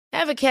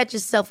Ever catch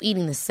yourself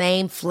eating the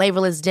same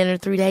flavorless dinner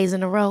 3 days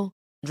in a row?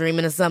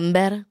 Dreaming of something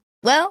better?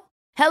 Well,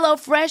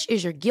 HelloFresh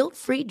is your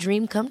guilt-free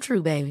dream come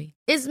true, baby.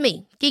 It's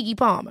me, Keke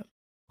Palmer.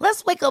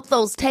 Let's wake up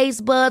those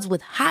taste buds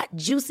with hot,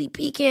 juicy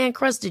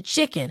pecan-crusted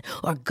chicken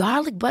or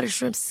garlic butter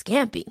shrimp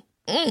scampi.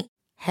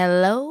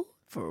 Hello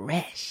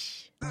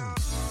Fresh.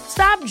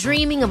 Stop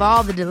dreaming of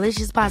all the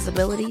delicious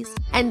possibilities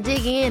and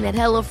dig in at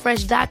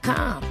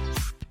HelloFresh.com.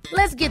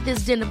 Let's get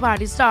this dinner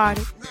party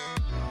started.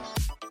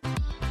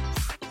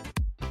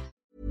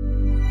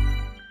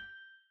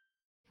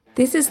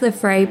 This is the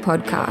Frey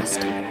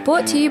podcast,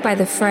 brought to you by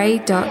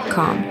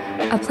thefrey.com,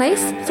 a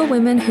place for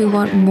women who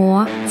want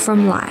more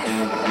from life.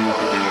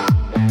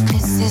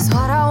 This is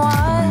what I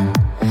want,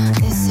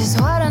 this is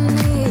what I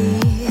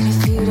need.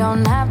 If you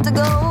don't have to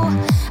go,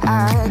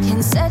 I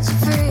can set you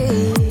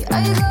free.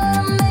 Are you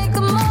gonna make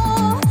a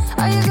move?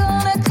 Are you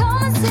gonna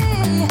come and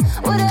see?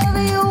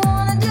 Whatever you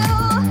wanna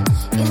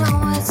do, you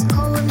know it's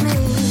cool with me.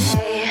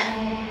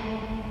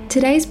 Hey.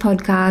 Today's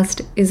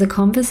podcast is a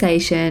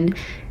conversation.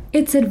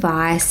 It's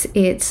advice,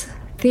 it's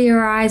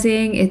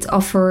theorizing, it's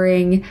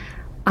offering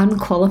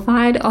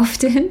unqualified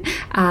often,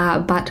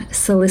 but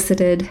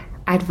solicited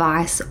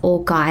advice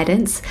or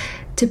guidance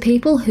to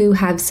people who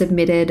have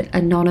submitted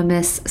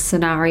anonymous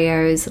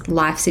scenarios,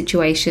 life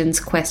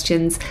situations,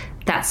 questions,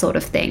 that sort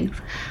of thing.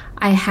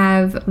 I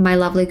have my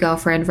lovely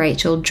girlfriend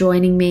Rachel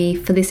joining me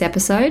for this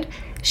episode.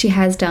 She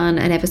has done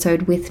an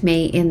episode with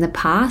me in the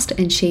past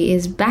and she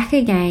is back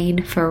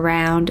again for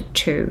round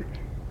 2.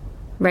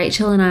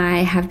 Rachel and I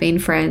have been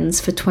friends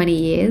for 20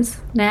 years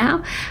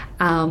now.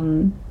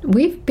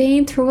 We've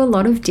been through a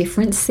lot of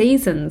different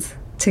seasons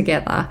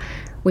together.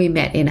 We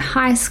met in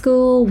high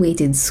school, we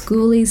did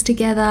schoolies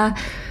together,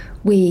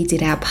 we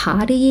did our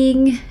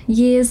partying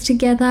years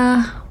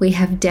together. We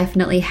have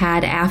definitely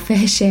had our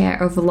fair share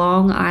of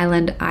Long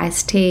Island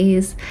iced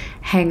teas,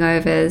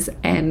 hangovers,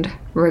 and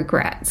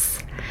regrets.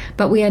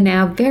 But we are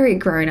now very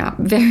grown up,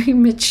 very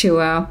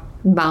mature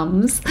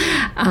mums.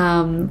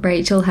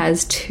 Rachel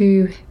has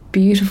 2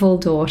 beautiful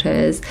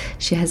daughters.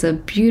 She has a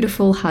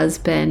beautiful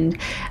husband.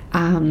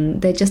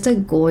 They're just a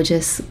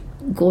gorgeous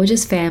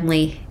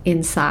family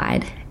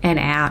inside and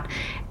out.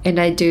 And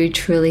I do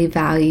truly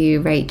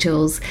value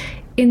Rachel's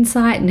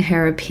insight and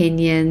her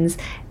opinions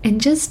and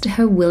just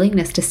her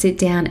willingness to sit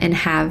down and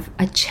have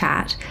a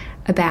chat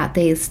about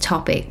these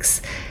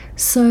topics.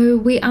 So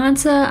we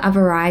answer a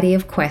variety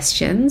of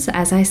questions,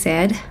 as I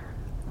said,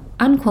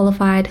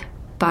 unqualified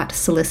but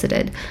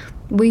solicited.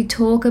 We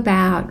talk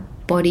about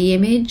body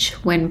image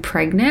when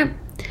pregnant.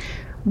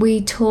 We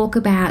talk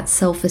about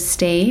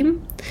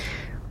self-esteem.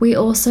 We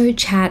also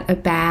chat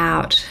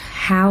about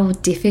how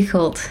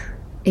difficult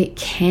it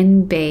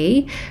can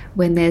be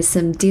when there's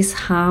some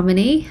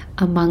disharmony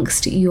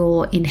amongst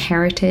your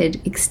inherited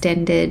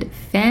extended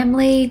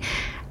family,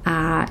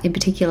 in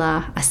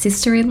particular a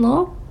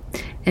sister-in-law,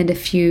 and a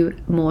few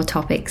more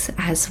topics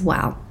as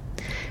well.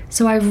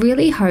 So I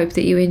really hope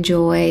that you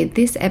enjoy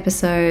this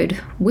episode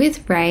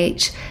with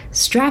Rach.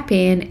 Strap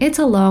in, it's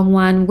a long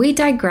one. We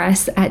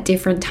digress at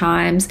different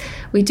times.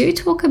 We do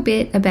talk a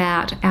bit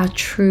about our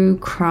true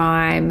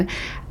crime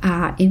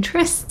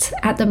interests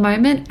at the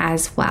moment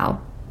as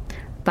well.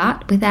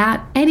 But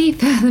without any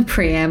further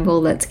preamble,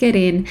 let's get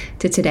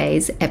into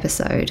today's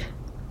episode.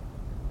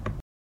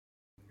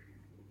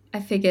 I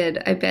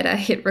figured I better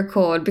hit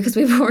record because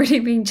we've already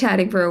been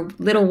chatting for a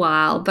little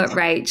while. But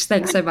Rach,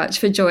 thanks so much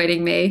for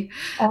joining me.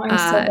 Oh, I'm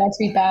so glad to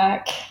be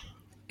back.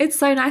 It's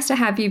so nice to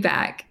have you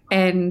back.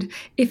 And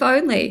if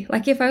only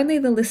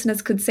the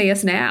listeners could see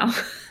us now.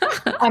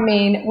 I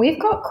mean, we've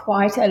got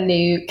quite a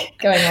look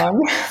going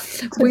on.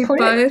 We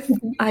both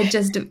are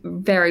just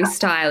very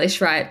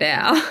stylish right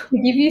now. To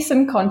give you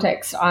some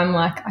context,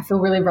 I feel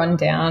really run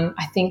down.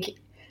 I think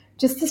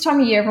just this time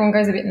of year, everyone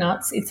goes a bit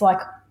nuts. It's like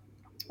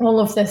all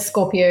of the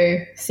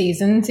Scorpio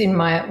seasons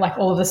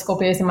all of the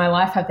Scorpios in my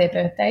life have their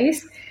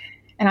birthdays.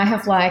 And I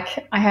have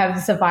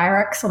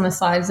Zavirax on the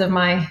sides of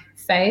my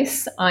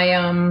face. I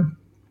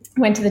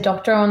went to the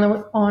doctor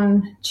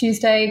on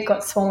Tuesday,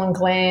 got swollen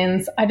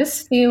glands. I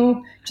just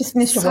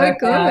finished a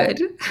workout.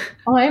 So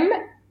good.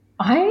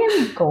 I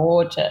am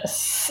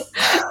gorgeous.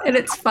 And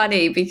it's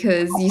funny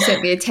because you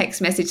sent me a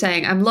text message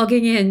saying, I'm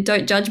logging in,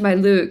 don't judge my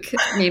look.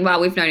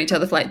 Meanwhile, we've known each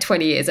other for like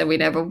 20 years and we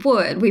never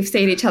would. We've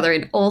seen each other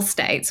in all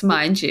states,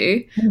 mind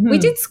you. Mm-hmm. We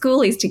did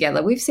schoolies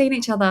together. We've seen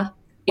each other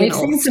in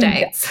all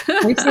states.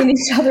 We've seen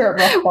each other at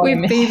rock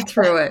bottom. We've been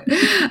through it,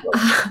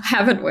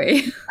 haven't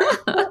we?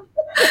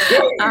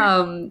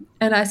 And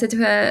I said to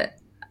her,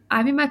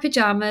 I'm in my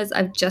pajamas.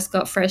 I've just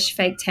got fresh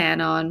fake tan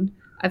on.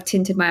 I've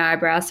tinted my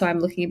eyebrows, so I'm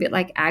looking a bit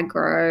like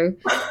aggro.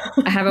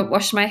 I haven't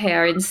washed my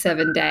hair in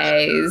 7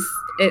 days.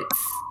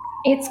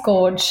 It's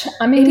gorge.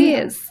 I mean,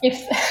 it is.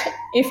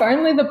 If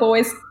only the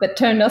boys that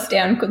turned us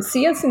down could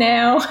see us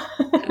now.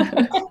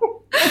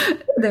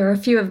 There are a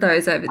few of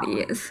those over the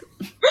years.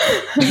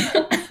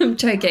 I'm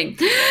choking.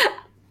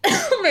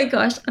 Oh my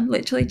gosh, I'm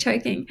literally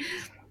choking.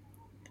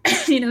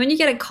 when you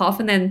get a cough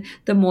and then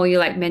the more you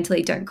like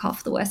mentally don't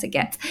cough, the worse it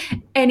gets.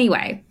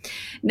 Anyway,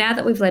 now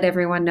that we've let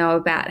everyone know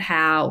about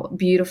how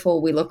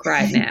beautiful we look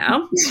right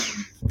now,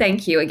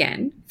 thank you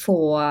again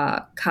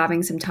for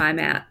carving some time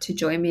out to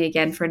join me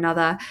again for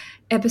another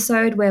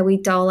episode where we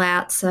dole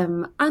out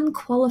some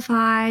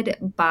unqualified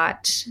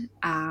but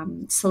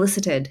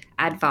solicited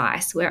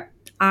advice. We're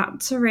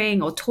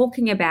answering or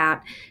talking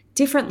about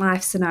different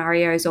life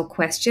scenarios or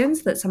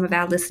questions that some of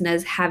our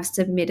listeners have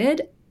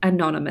submitted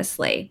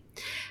anonymously.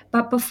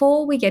 But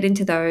before we get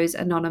into those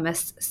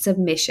anonymous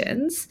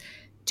submissions,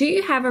 do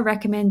you have a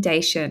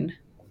recommendation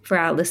for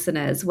our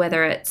listeners,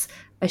 whether it's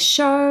a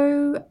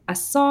show, a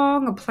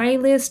song, a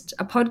playlist,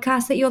 a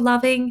podcast that you're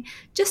loving,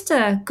 just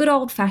a good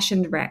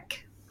old-fashioned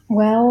rec?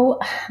 Well,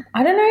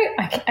 I don't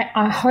know.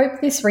 I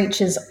hope this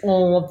reaches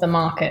all of the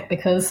market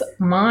because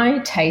my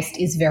taste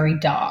is very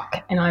dark,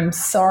 and I'm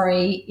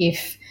sorry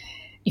if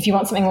you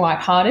want something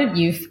lighthearted,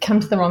 you've come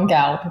to the wrong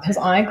gal because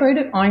I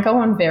go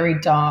on very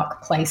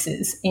dark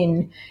places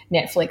in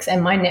Netflix,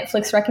 and my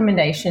Netflix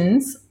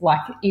recommendations,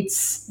 like,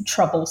 it's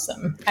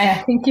troublesome. I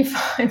think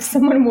if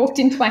someone walked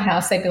into my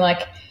house, they'd be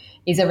like,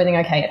 is everything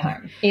okay at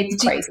home?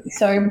 It's crazy.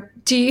 So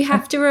do you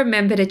have to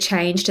remember to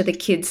change to the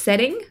kids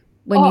setting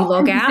when you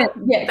log out?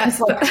 Yeah,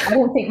 because I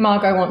don't think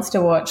Margot wants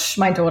to watch,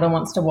 my daughter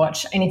wants to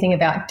watch anything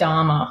about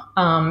Dharma,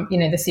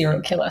 the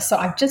serial killer. So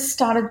I've just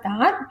started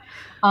that.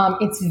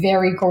 It's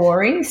very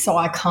gory, so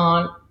I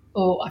can't.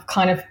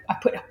 I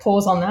put a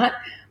pause on that.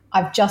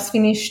 I've just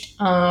finished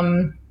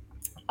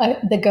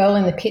The Girl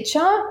in the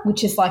Picture,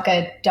 which is like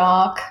a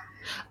dark.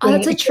 Oh,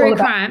 that's a true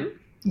crime.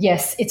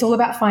 Yes, it's all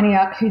about finding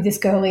out who this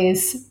girl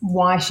is,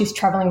 why she's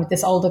traveling with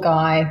this older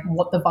guy,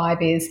 what the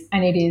vibe is,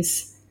 and it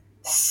is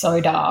so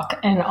dark.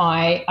 And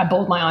I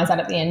bawled my eyes out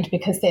at the end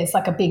because there's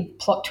like a big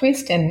plot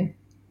twist, and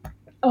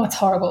it's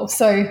horrible.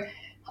 So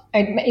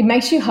it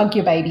makes you hug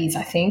your babies,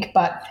 I think.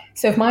 But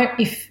so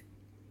if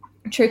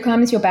true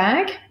crime is your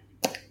bag,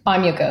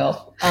 I'm your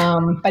girl.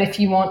 But if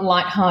you want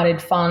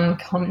lighthearted, fun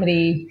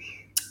comedy,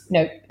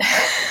 no,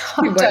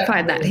 we won't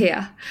find that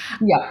here.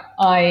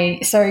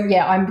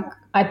 Yeah, I'm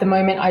at the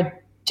moment. I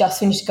just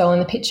finished Girl in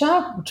the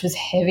Picture, which was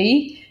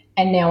heavy,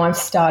 and now I've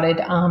started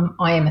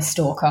I Am a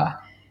Stalker.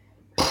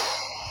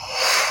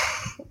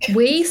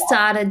 We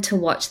started to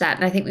watch that,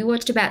 and I think we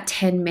watched about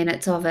 10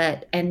 minutes of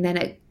it, and then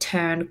it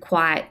turned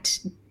quite,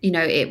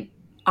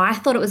 I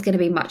thought it was going to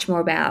be much more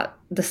about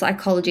the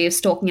psychology of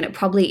stalking, and it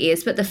probably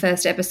is, but the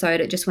first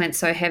episode, it just went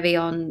so heavy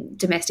on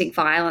domestic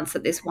violence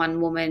that this one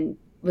woman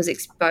was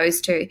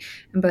exposed to,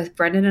 and both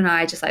Brendan and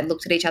I just like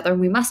looked at each other,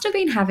 and we must have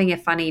been having a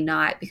funny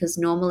night because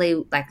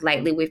normally, like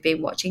lately, we've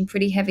been watching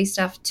pretty heavy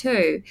stuff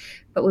too,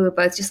 but we were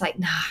both just like,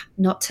 nah,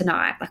 not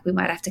tonight. Like we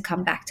might have to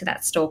come back to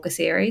that Stalker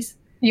series.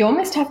 You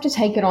almost have to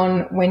take it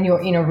on when you're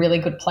in a really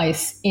good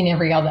place in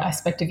every other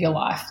aspect of your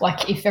life.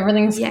 Like if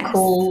everything's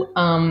cool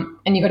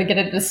and you got to get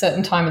it at a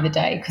certain time of the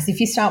day, because if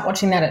you start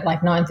watching that at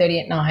like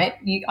 9:30 at night,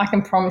 I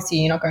can promise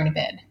you're not going to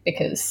bed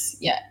because,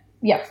 yeah.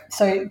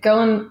 So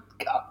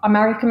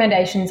my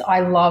recommendations,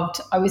 I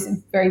was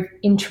very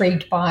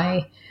intrigued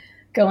by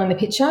Girl in the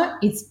Picture.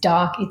 It's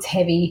dark, it's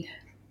heavy.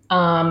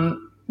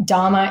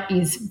 Dharma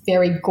is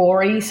very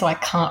gory, so I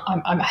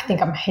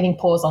think I'm hitting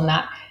pause on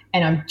that,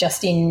 and I'm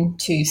just in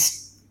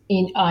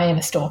I Am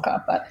a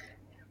Stalker, but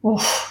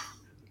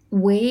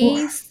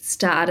we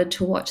started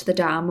to watch the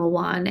Dharma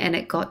one, and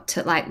it got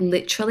to like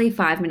literally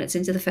 5 minutes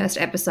into the first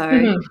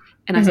episode,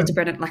 and I said to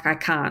Brendan, like, I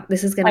can't.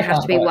 This is going to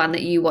have to be one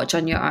that you watch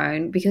on your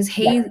own because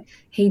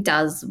he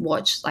does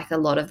watch like a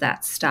lot of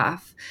that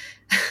stuff.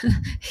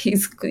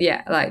 He's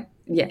very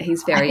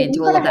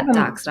into all of that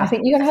dark stuff. I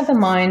think you got to have the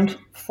mind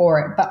for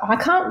it, but I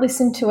can't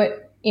listen to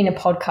it in a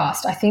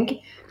podcast. I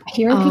think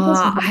hearing people's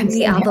I'm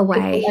the other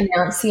way.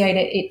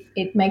 Enunciate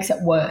it makes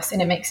it worse and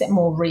it makes it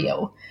more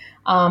real.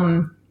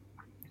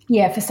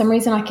 For some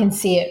reason I can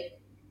see it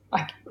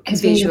like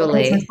because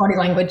visually, body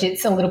language,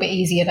 it's a little bit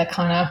easier to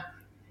kind of.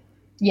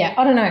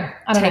 I don't know.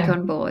 Take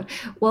on board.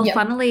 Well,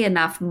 funnily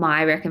enough,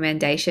 my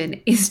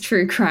recommendation is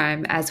true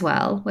crime as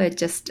well. We're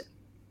just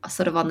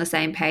sort of on the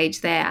same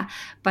page there,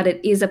 but it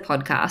is a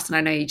podcast, and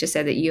I know you just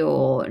said that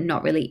you're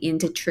not really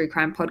into true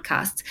crime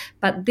podcasts,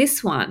 but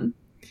this one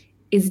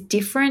is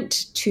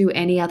different to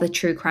any other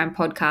true crime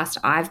podcast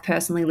I've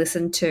personally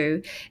listened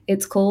to.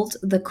 It's called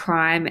The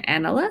Crime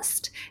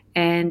Analyst,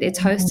 and it's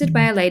hosted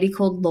by a lady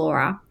called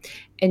Laura,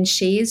 and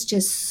she is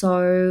just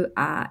so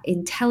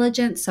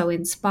intelligent, so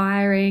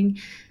inspiring,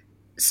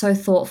 so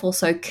thoughtful,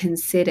 so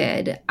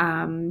considered.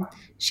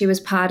 She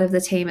was part of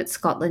the team at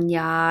Scotland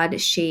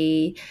Yard.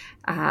 She's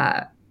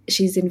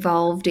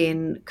involved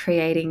in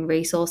creating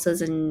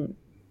resources and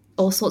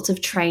all sorts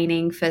of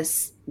training for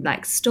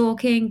like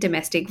stalking,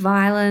 domestic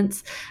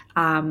violence.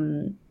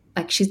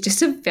 Like she's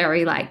just a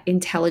very like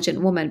intelligent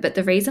woman. But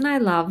the reason I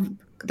love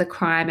the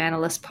Crime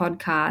Analyst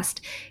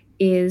podcast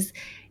is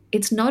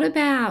it's not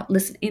about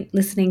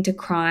listening to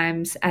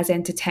crimes as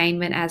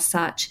entertainment as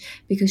such,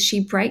 because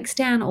she breaks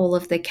down all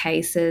of the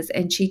cases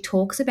and she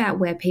talks about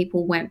where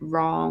people went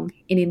wrong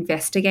in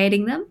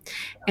investigating them.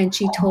 And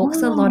she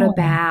talks a lot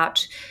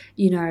about,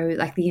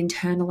 like the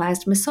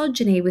internalized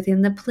misogyny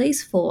within the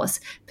police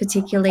force,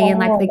 particularly in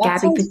like the that Gabby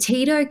sounds-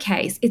 Petito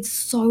case. It's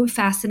so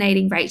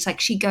fascinating, Rach. Like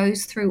she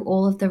goes through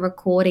all of the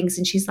recordings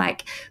and she's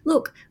like,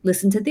 look,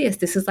 listen to this.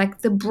 This is like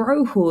the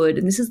brohood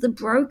and this is the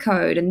bro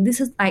code. And this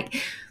is like,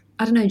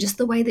 I don't know, just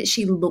the way that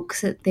she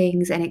looks at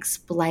things and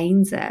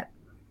explains it.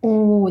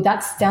 Oh,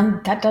 that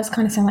does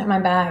kind of sound like my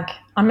bag.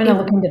 I'm going to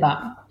look into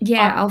that.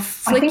 Yeah, I'll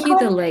flick you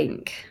the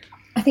link.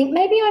 I think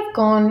maybe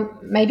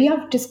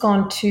I've just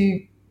gone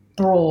too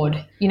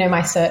broad.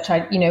 My search,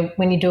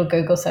 when you do a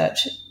Google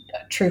search,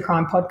 true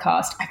crime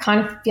podcast, I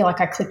kind of feel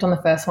like I clicked on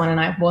the first one and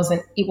it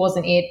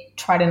wasn't it,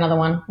 tried another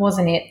one,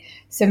 wasn't it.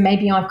 So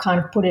maybe I've kind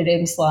of put it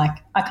in like,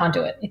 I can't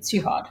do it. It's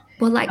too hard.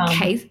 Well, like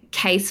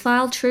case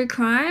file true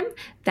crime,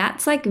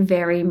 that's like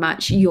very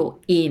much you're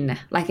in.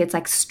 Like it's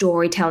like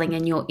storytelling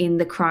and you're in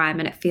the crime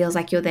and it feels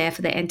like you're there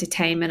for the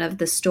entertainment of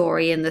the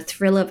story and the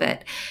thrill of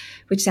it,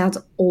 which sounds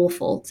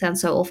awful.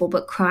 Sounds so awful.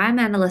 But crime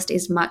analyst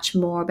is much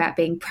more about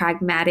being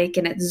pragmatic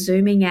and it's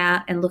zooming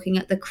out and looking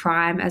at the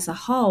crime as a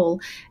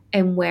whole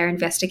and where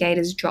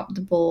investigators drop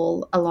the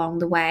ball along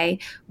the way.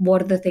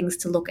 What are the things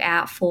to look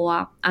out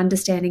for?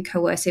 Understanding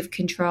coercive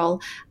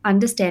control,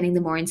 understanding the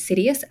more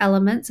insidious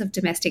elements of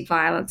domestic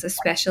violence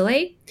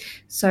especially.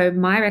 So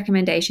my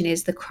recommendation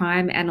is the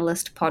Crime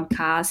Analyst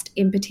podcast,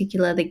 in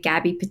particular the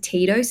Gabby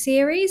Petito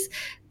series.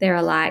 There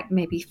are like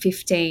maybe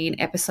 15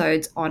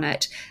 episodes on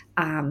it,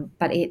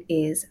 but it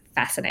is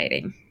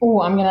fascinating.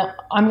 Oh, I'm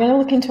gonna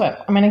look into it.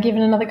 I'm gonna give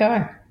it another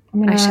go.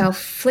 I shall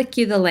flick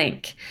you the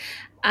link.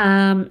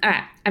 All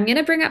right, I'm going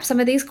to bring up some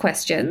of these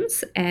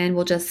questions and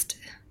we'll just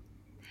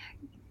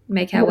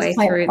make our way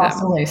through them.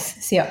 And loose,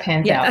 see how it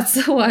pans out. Yeah,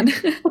 that's the one.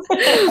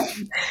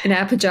 In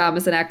our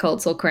pajamas and our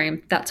cold sore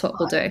cream, that's what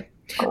we'll do.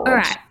 All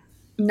right,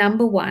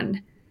 number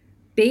 1,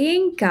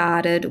 being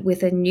guarded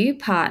with a new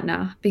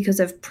partner because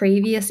of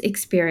previous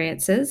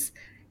experiences,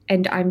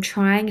 and I'm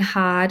trying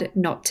hard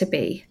not to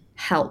be.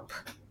 Help.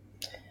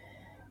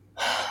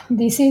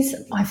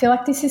 I feel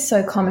like this is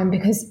so common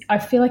because I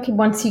feel like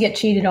once you get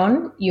cheated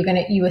on,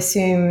 you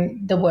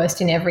assume the worst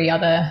in every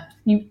other,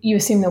 you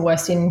assume the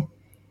worst in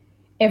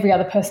every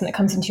other person that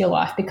comes into your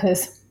life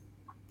because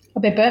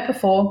I've been burnt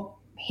before.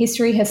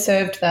 History has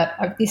served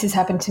that this has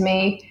happened to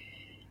me.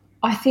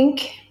 I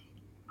think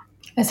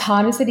as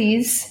hard as it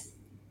is,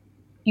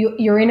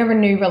 you're in a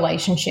new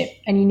relationship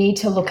and you need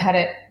to look at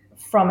it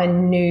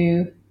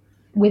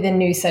with a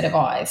new set of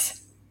eyes.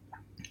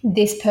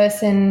 This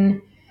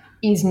person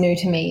is new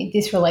to me.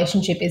 This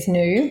relationship is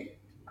new.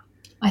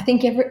 I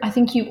think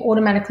you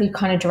automatically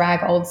kind of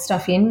drag old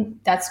stuff in.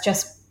 That's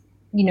just,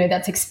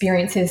 that's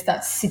experiences,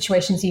 that's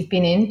situations you've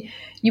been in.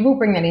 You will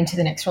bring that into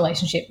the next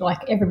relationship. Like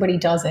everybody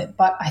does it.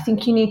 But I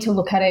think you need to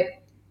look at it.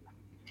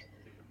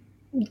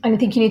 And I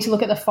think you need to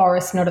look at the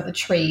forest, not at the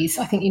trees.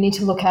 I think you need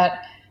to look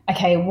at,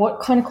 okay, what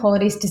kind of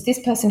qualities does this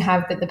person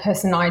have that the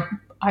person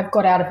I've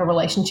got out of a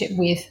relationship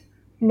with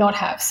not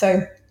have?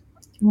 So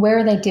where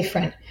are they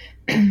different?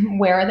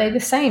 Where are they the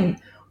same?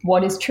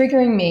 What is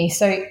triggering me?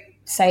 So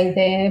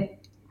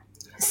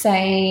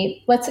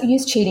let's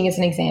use cheating as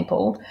an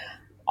example.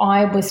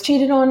 I was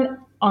cheated on.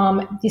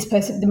 This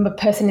person, the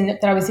person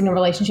that I was in a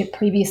relationship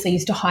previously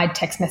used to hide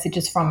text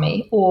messages from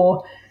me,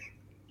 or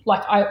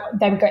like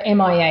they would go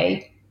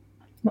MIA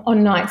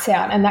on nights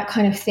out and that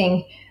kind of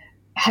thing.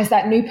 Has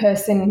that new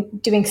person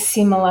doing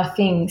similar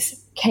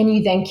things? Can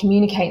you then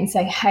communicate and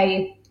say,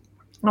 hey,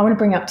 I want to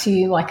bring up to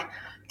you like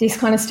this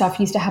kind of stuff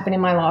used to happen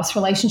in my last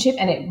relationship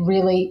and it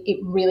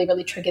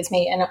really triggers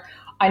me. And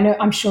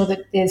I'm sure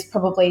that there's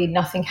probably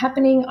nothing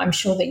happening. I'm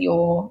sure that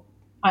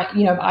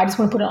I just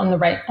want to put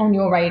it on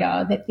your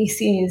radar that this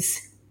is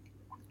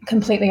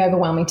completely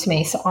overwhelming to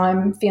me. So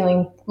I'm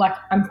feeling like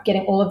I'm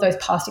getting all of those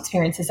past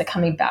experiences are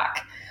coming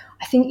back.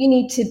 I think you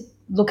need to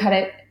look at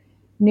it,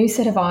 new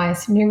set of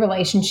eyes, new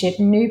relationship,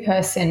 new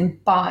person,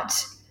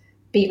 but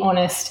be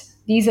honest.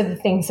 These are the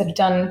things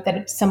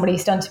that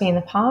somebody's done to me in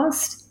the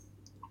past.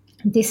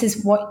 This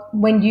is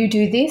when you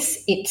do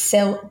this, it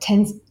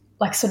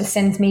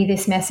sends me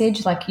this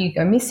message, like you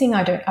go missing.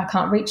 I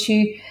can't reach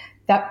you.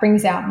 That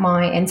brings out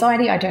my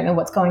anxiety. I don't know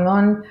what's going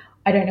on.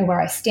 I don't know where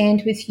I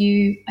stand with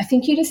you. I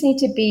think you just need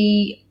to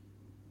be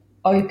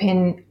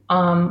open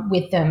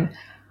with them.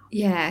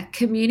 Yeah,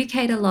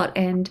 communicate a lot.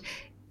 And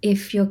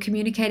if you're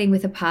communicating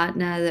with a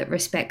partner that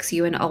respects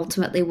you and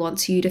ultimately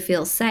wants you to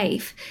feel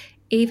safe,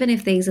 even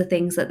if these are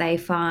things that they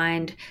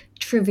find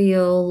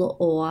trivial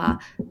or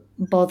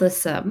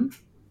bothersome,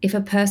 if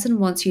a person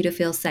wants you to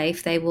feel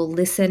safe, they will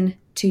listen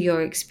to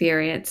your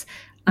experience,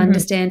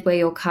 understand where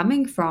you're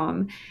coming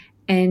from,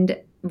 and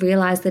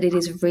realize that it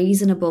is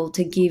reasonable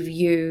to give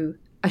you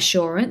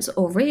assurance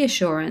or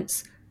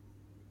reassurance.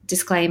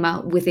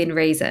 Disclaimer, within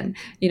reason.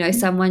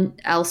 Someone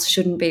else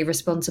shouldn't be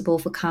responsible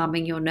for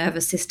calming your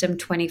nervous system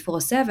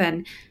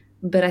 24/7.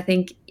 But I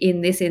think in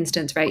this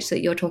instance, Rach,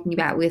 that you're talking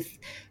about with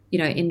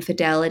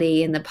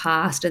infidelity in the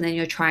past, and then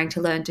you're trying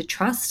to learn to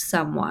trust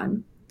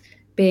someone,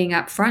 being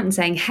upfront and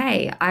saying,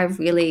 hey, I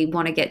really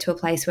want to get to a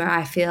place where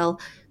I feel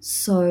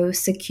so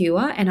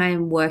secure and I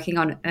am working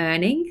on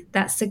earning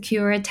that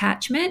secure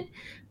attachment.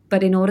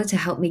 But in order to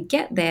help me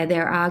get there,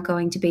 there are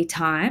going to be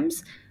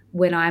times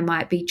when I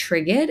might be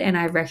triggered, and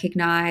I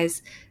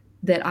recognize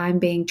that I'm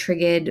being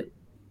triggered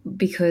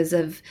because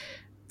of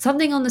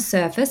something on the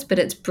surface, but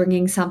it's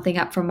bringing something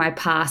up from my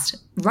past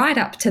right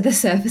up to the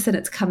surface and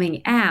it's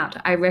coming out.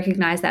 I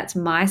recognize that's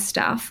my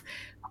stuff,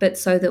 but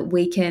so that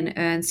we can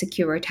earn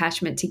secure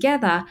attachment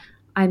together,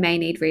 I may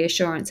need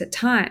reassurance at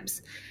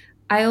times.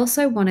 I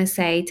also want to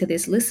say to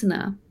this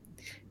listener,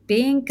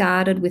 being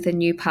guarded with a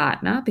new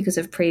partner because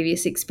of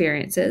previous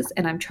experiences,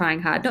 and I'm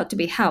trying hard not to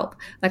be help,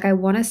 like I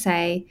want to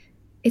say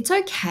it's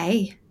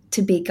okay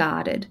to be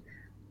guarded.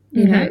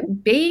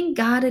 Being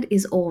guarded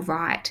is all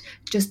right.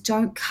 Just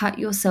don't cut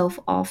yourself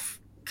off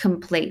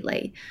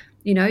completely.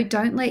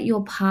 Don't let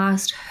your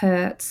past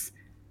hurts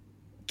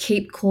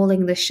keep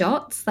calling the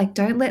shots. Like,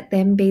 don't let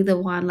them be the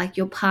one, like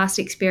your past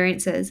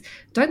experiences.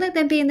 Don't let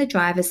them be in the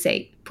driver's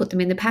seat. Put them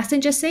in the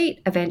passenger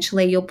seat.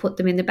 Eventually, you'll put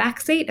them in the back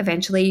seat.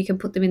 Eventually, you can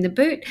put them in the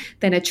boot,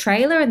 then a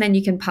trailer, and then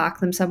you can park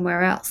them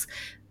somewhere else.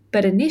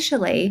 But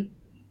initially,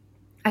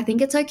 I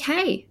think it's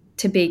okay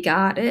to be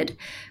guarded.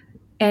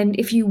 And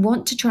if you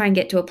want to try and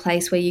get to a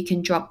place where you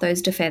can drop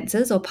those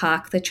defenses or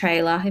park the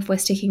trailer, if we're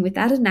sticking with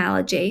that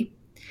analogy,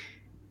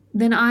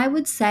 then I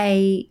would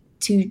say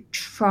to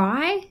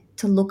try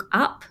to look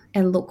up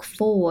and look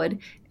forward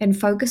and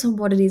focus on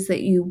what it is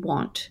that you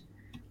want.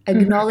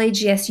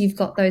 Acknowledge, yes, you've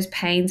got those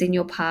pains in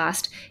your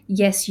past.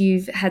 Yes,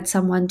 you've had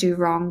someone do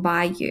wrong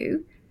by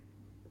you.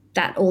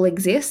 That all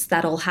exists.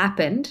 That all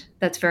happened.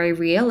 That's very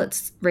real.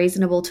 It's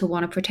reasonable to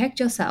want to protect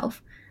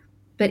yourself.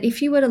 But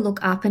if you were to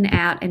look up and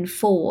out and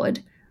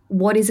forward,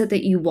 what is it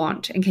that you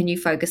want? And can you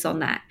focus on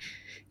that?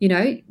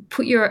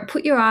 Put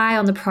your eye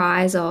on the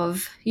prize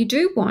of, you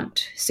do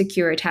want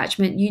secure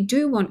attachment. You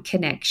do want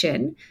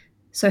connection.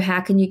 So how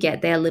can you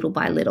get there little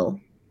by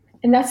little?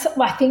 And I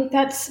think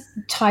that's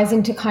ties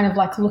into kind of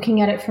like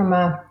looking at it from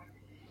a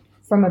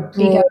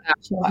bigger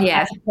picture,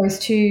 as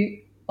opposed to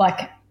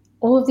like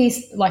all of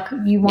these, like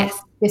you want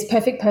this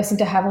perfect person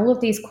to have all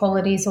of these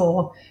qualities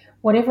or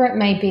whatever it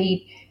may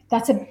be.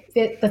 That's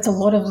a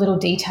lot of little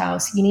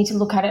details. You need to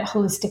look at it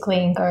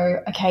holistically and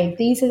go, okay,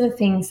 these are the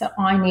things that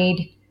I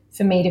need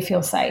for me to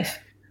feel safe.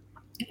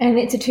 And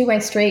it's a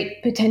two-way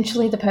street.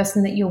 Potentially the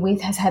person that you're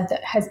with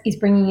is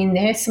bringing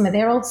in some of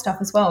their old stuff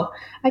as well.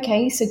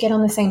 Okay, so get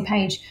on the same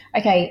page.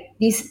 Okay,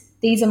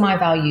 these are my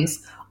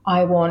values.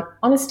 I want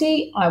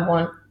honesty, I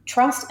want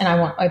trust, and I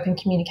want open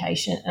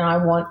communication. And I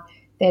want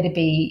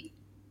to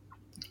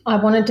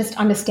just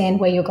understand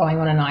where you're going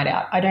on a night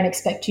out. I don't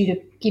expect you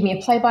to give me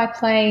a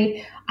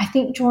play-by-play. I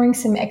think drawing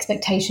some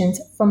expectations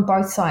from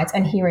both sides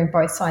and hearing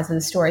both sides of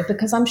the story,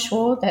 because I'm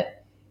sure that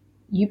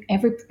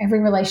every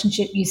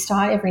relationship you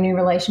start, every new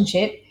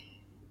relationship,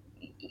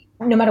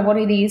 no matter what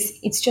it is,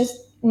 it's just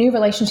new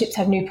relationships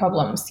have new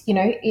problems.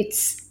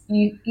 It's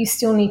you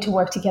still need to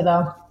work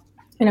together,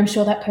 and I'm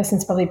sure that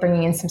person's probably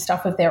bringing in some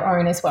stuff of their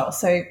own as well.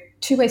 So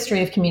two-way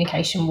street of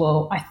communication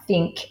will, I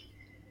think,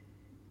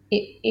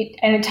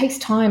 it takes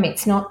time.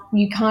 It's not,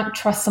 you can't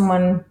trust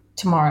someone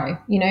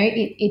tomorrow.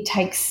 It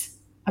takes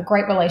a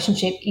great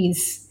relationship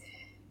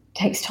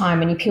takes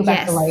time, and you peel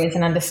back the layers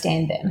and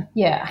understand them.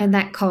 Yeah. And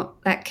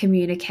that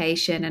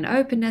communication and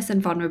openness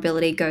and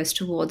vulnerability goes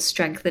towards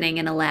strengthening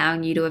and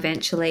allowing you to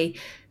eventually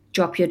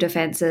drop your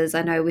defenses.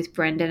 I know with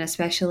Brendan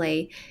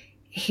especially,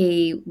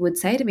 he would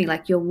say to me,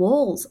 like, your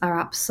walls are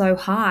up so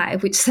high,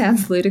 which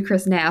sounds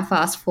ludicrous now,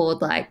 fast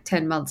forward like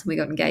 10 months and we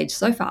got engaged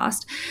so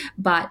fast.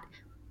 But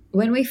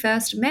when we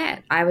first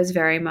met, I was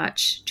very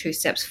much 2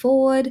 steps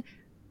forward,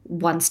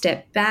 1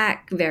 step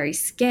back, very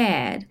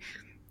scared.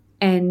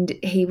 And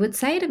he would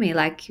say to me,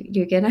 like,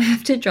 you're going to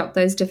have to drop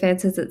those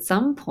defenses at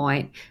some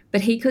point.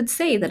 But he could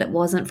see that it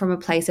wasn't from a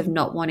place of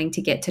not wanting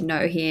to get to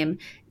know him.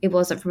 It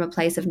wasn't from a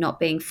place of not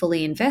being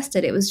fully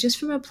invested. It was just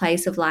from a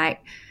place of like,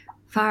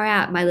 far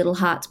out, my little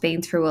heart's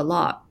been through a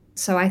lot.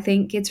 So I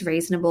think it's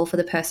reasonable for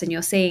the person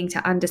you're seeing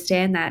to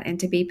understand that and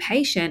to be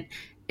patient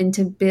and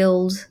to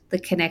build the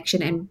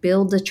connection and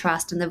build the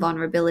trust and the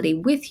vulnerability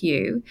with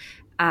you,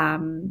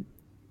 and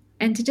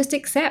to just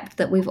accept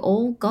that we've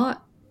all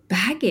got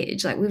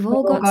baggage, like we've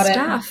all got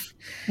stuff.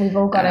 We've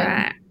all got it.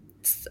 Right.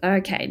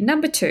 Okay,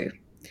 number 2.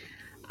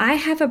 I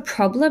have a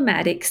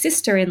problematic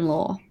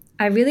sister-in-law.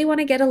 I really want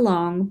to get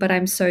along, but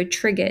I'm so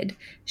triggered.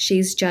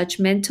 She's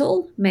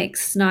judgmental,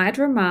 makes snide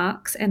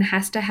remarks, and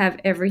has to have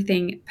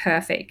everything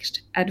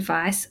perfect.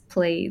 Advice,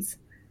 please.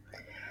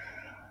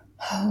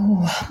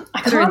 Oh,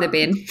 Put her in the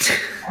bin.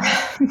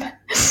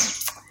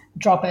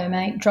 Drop her,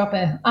 mate. Drop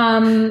her.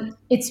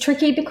 It's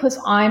tricky because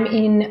I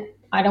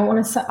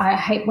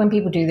hate when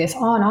people do this.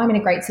 Oh, no, I'm in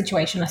a great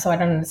situation, so I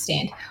don't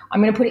understand.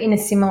 I'm going to put it in a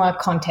similar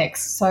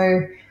context.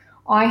 So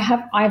I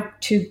have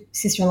 2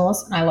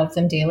 sister-in-laws and I love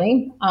them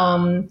dearly.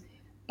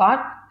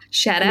 But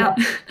shout out.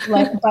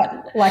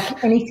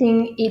 Like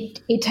anything,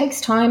 it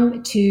takes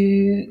time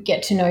to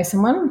get to know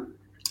someone.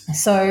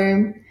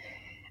 So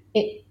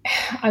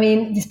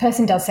this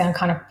person does sound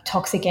kind of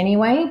toxic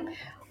anyway.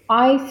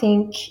 I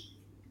think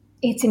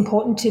it's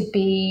important to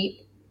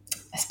be,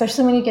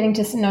 especially when you're getting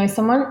to know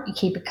someone, you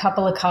keep a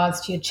couple of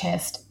cards to your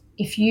chest.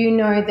 If you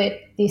know that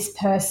this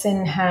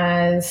person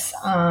has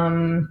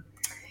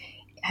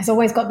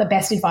always got the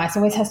best advice,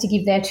 always has to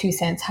give their 2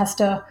 cents, has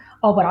to,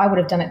 oh, but I would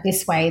have done it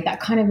this way,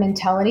 that kind of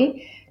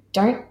mentality,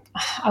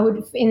 I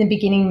would, in the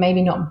beginning,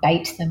 maybe not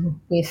bait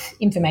them with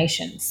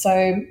information.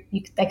 So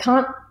they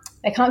can't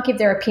give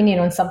their opinion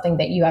on something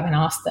that you haven't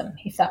asked them,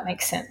 if that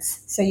makes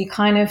sense. So you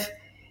kind of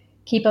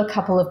keep a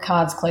couple of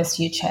cards close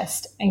to your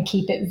chest and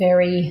keep it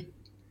very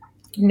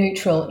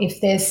neutral. If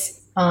there's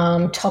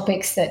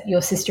topics that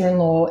your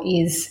sister-in-law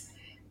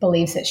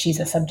believes that she's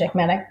a subject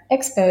matter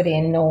expert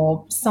in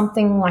or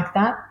something like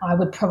that, I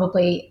would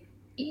probably,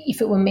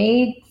 if it were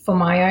me, for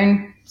my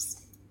own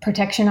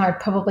protection, I'd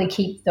probably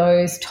keep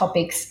those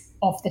topics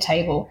off the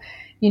table.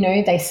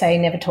 They say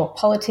never talk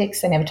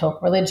politics, they never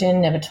talk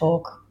religion, never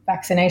talk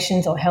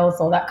vaccinations or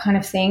health or that kind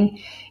of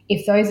thing.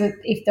 If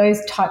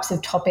those types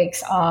of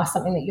topics are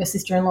something that your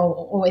sister-in-law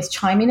will always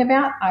chime in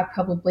about, I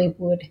probably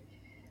would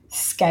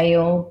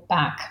scale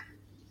back.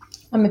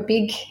 I'm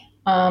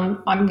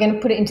going to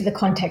put it into the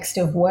context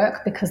of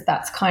work because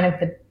that's kind of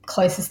the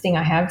closest thing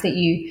I have, that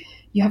you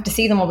have to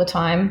see them all the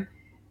time.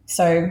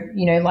 So,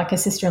 like a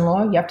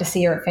sister-in-law, you have to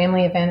see her at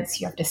family events,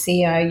 you have to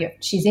see her,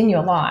 she's in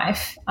your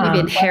life. You've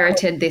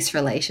inherited this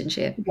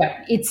relationship.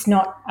 Yeah, it's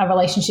not a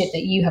relationship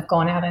that you have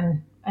gone out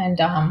and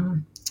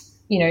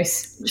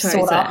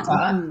sought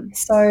after.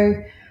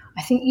 So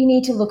I think you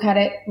need to look at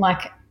it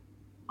like,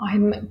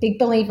 I'm a big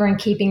believer in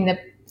keeping the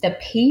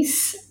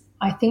peace.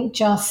 I think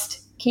just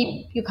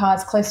keep your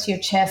cards close to your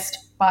chest,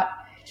 but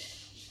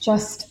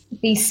just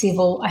be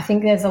civil. I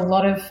think there's a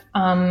lot of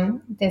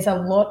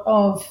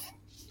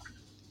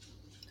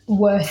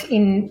worth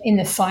in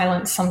the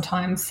silence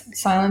sometimes.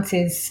 Silence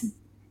is,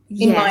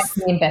 in my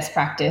opinion, best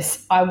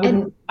practice. I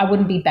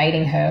wouldn't be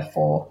baiting her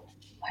for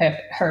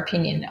her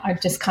opinion. I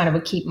just kind of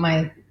would keep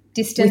my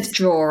distance.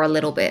 Withdraw a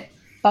little bit.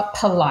 But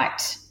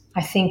polite.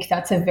 I think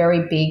that's a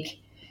very big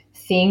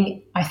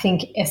thing. I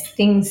think as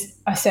things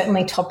are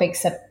certainly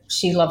topics that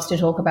she loves to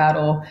talk about,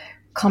 or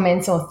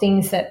comments or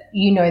things that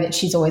that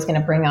she's always going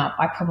to bring up,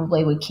 I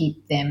probably would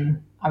keep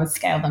them, I would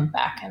scale them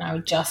back, and I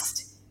would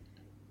just...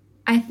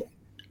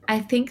 I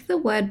think the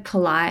word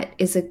polite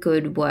is a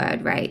good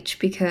word, Rach,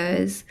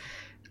 because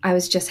I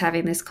was just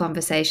having this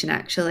conversation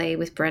actually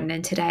with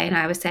Brendan today, and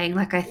I was saying,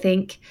 I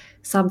think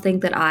something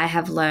that I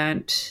have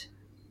learnt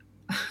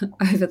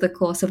over the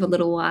course of a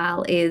little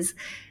while is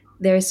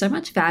there is so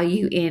much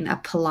value in a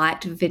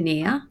polite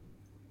veneer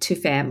to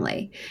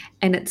family.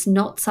 And it's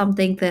not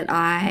something that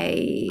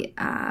I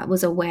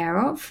was aware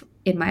of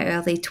in my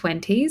early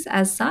 20s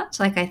as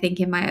such. I think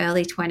in my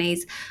early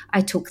 20s,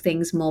 I took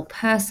things more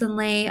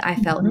personally. I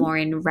felt more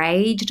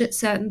enraged at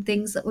certain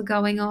things that were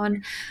going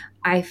on.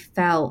 I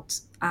felt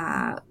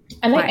and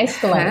they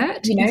escalate, hurt.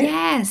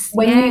 Yes.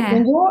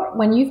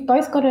 When you've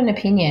both got an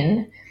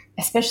opinion,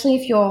 especially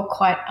if you're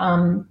quite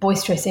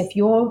boisterous, if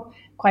you're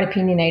quite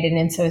opinionated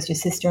and so is your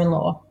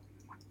sister-in-law,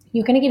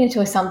 you're going to get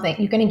into something,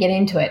 you're going to get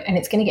into it and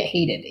it's going to get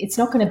heated. It's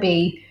not going to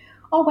be,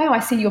 oh, wow, I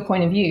see your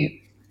point of view.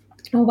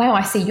 Oh, wow,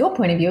 I see your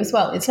point of view as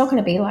well. It's not going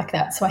to be like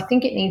that. So I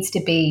think it needs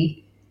to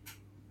be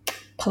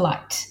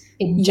polite.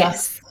 And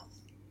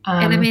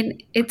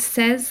it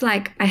says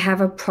I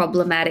have a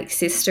problematic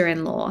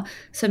sister-in-law.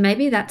 So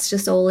maybe that's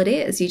just all it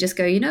is. You just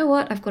go, you know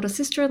what? I've got a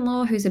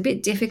sister-in-law who's a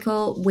bit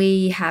difficult.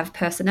 We have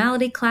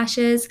personality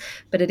clashes,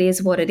 but it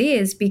is what it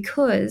is,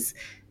 because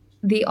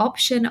the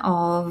option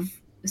of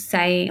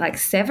saying,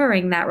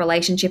 severing that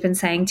relationship and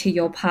saying to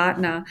your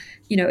partner,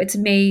 it's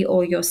me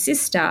or your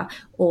sister,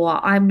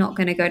 or I'm not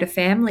going to go to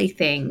family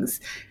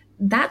things,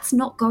 that's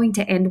not going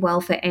to end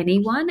well for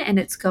anyone, and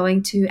it's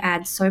going to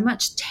add so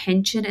much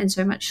tension and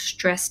so much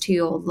stress to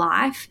your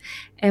life.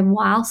 And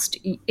whilst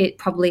it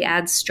probably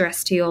adds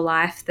stress to your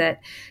life that,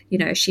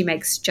 she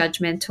makes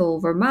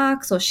judgmental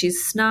remarks or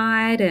she's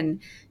snide and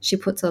she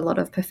puts a lot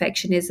of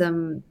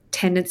perfectionism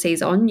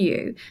tendencies on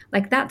you,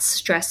 that's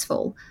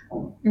stressful.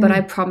 But I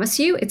promise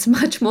you it's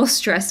much more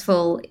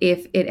stressful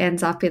if it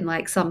ends up in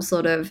some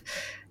sort of,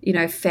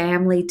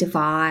 family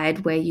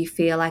divide where you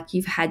feel like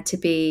you've had to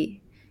be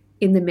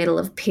in the middle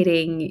of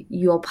pitting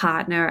your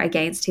partner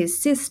against his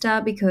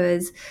sister,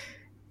 because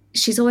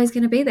she's always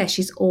going to be there.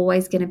 She's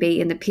always going to be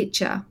in the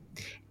picture.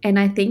 And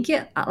I think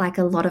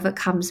a lot of it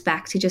comes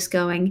back to just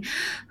going,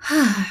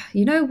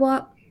 you know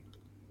what?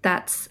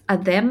 That's a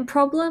them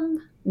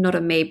problem, not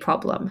a me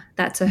problem.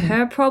 That's a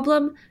her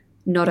problem,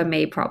 not a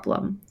me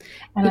problem.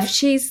 If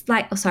she's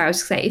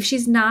if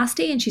she's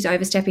nasty and she's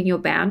overstepping your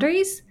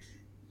boundaries,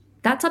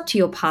 that's up to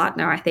your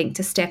partner, I think,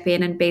 to step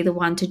in and be the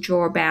one to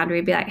draw a boundary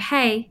and be like,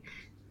 hey,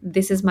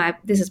 this is my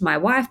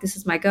wife, this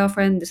is my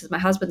girlfriend, this is my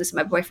husband, this is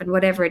my boyfriend,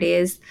 whatever it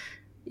is.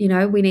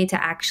 We need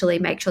to actually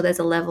make sure there's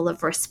a level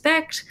of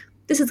respect.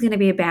 This is going to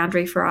be a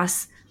boundary for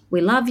us.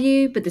 We love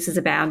you, but this is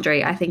a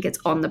boundary. I think it's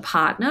on the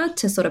partner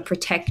to sort of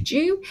protect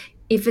you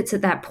if it's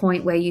at that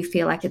point where you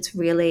feel like it's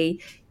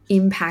really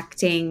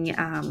impacting.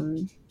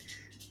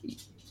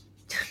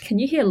 Can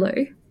you hear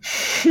Lou?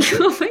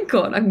 Oh my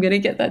God, I'm going to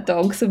get that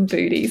dog some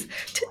booties.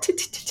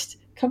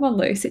 Come on,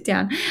 Lou, sit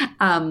down.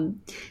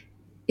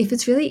 If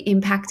it's really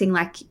impacting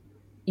like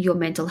your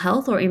mental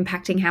health or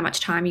impacting how much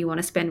time you want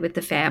to spend with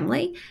the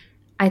family,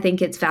 I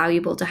think it's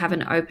valuable to have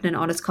an open and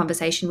honest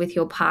conversation with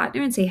your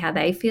partner and see how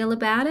they feel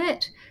about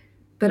it.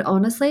 But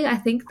honestly, I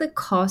think the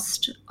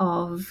cost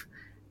of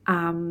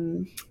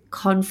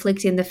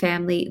conflict in the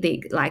family,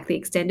 the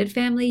extended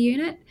family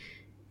unit,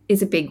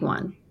 is a big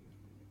one.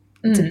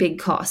 It's a big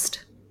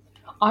cost.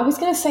 I was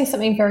going to say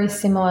something very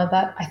similar,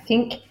 that I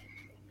think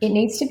it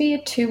needs to be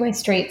a two-way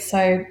street.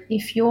 So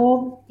if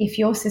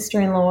your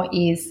sister-in-law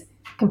is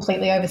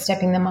completely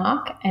overstepping the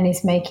mark and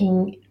is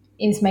making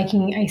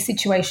a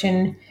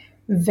situation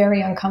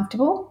very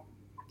uncomfortable,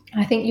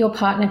 I think your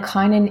partner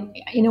kind of,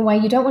 in a way,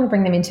 you don't want to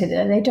bring them into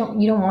you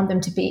don't want them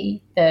to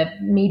be the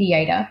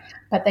mediator,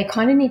 but they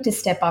kind of need to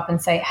step up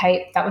and say,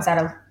 hey,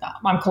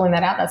 I'm calling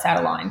that out. That's out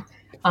of line.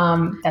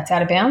 That's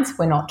out of bounds.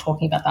 We're not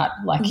talking about that.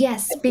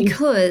 Yes,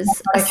 because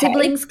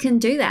siblings can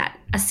do that.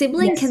 A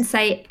sibling Yes. can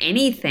say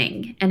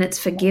anything and it's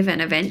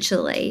forgiven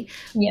eventually.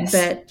 Yes.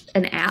 But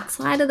an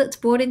outsider that's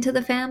brought into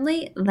the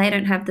family, they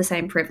don't have the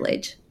same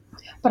privilege.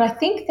 But I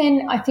think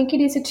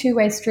it is a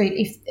two-way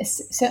street.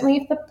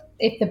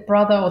 If the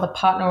brother or the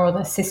partner or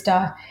the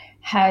sister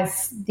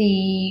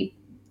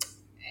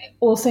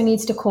also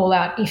needs to call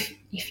out, if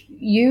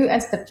you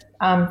as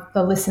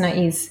the listener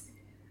is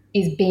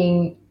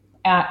being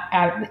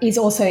is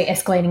also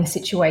escalating a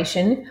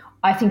situation,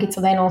 I think it's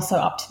then also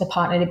up to the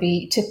partner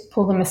to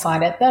pull them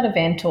aside at that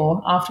event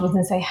or afterwards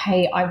and say,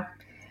 hey, I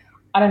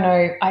don't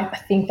know, I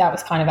think that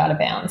was kind of out of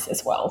bounds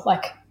as well.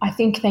 Like, I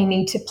think they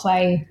need to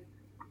play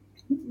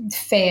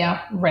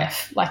fair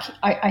ref. Like,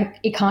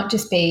 it can't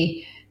just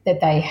be that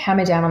they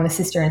hammer down on the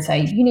sister and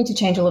say, you need to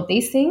change all of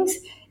these things.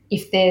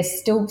 If there's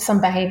still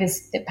some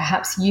behaviors that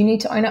perhaps you need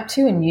to own up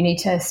to and you need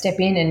to step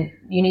in and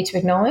you need to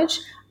acknowledge,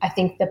 I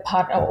think the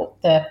partner or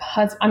the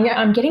husband,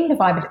 I'm getting the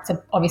vibe that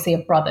it's obviously a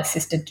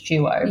brother-sister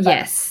duo.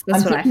 Yes,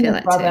 that's what I feel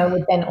like too. The brother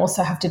would then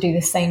also have to do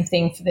the same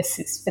thing for the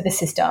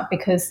sister,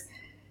 because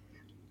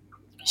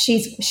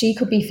she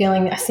could be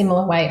feeling a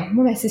similar way. Oh,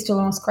 my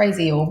sister-in-law's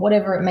crazy or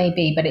whatever it may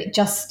be, but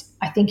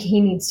I think he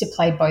needs to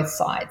play both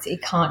sides.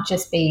 It can't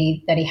just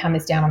be that he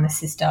hammers down on the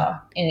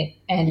sister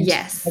and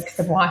yes, makes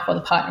the wife or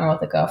the partner or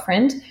the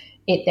girlfriend.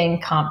 It then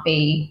can't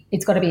be.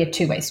 It's got to be a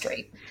two-way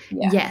street.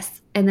 Yeah.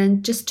 Yes. And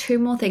then just two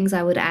more things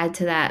I would add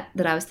to that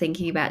I was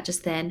thinking about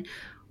just then.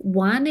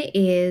 One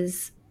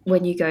is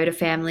when you go to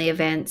family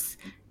events,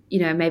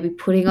 you know, maybe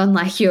putting on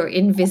like your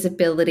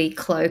invisibility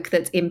cloak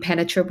that's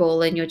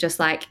impenetrable and you're just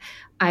like,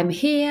 I'm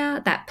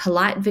here, that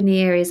polite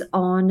veneer is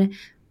on.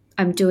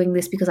 I'm doing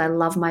this because I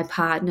love my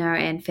partner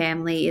and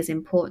family is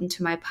important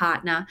to my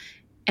partner.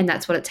 And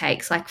that's what it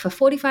takes. Like for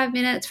 45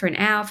 minutes, for an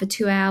hour, for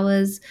 2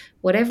 hours,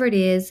 whatever it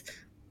is,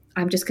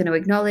 I'm just going to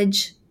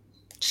acknowledge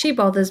she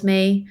bothers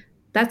me.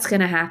 That's going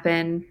to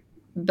happen.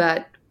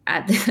 But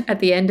at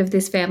the end of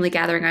this family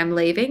gathering, I'm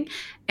leaving.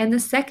 And the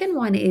second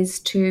one is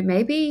to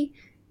maybe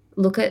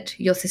look at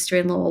your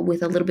sister-in-law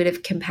with a little bit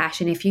of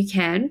compassion if you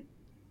can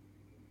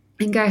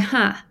and go,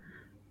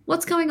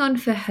 what's going on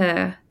for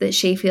her that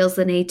she feels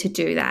the need to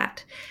do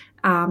that?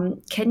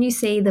 Can you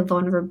see the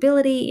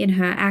vulnerability in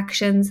her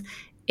actions,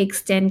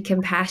 extend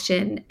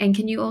compassion, and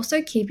can you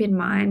also keep in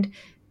mind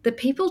that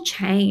people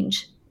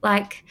change?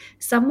 Like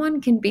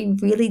someone can be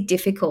really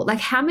difficult.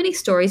 Like how many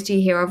stories do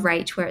you hear of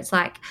Rach where it's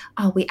like,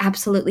 oh, we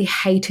absolutely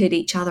hated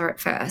each other at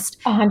first.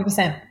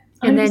 100%.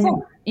 And then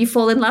you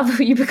fall in love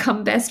or you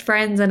become best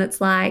friends and it's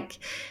like,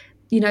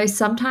 you know,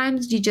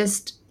 sometimes you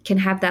just can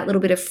have that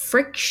little bit of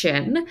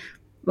friction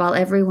while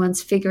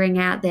everyone's figuring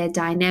out their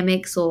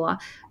dynamics or,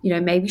 you know,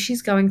 maybe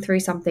she's going through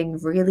something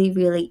really,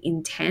 really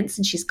intense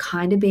and she's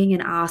kind of being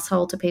an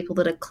asshole to people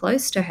that are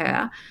close to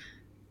her.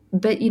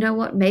 But you know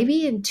what?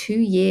 Maybe in 2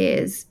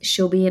 years,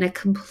 she'll be in a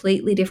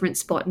completely different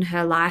spot in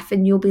her life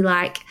and you'll be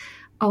like,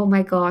 oh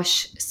my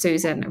gosh,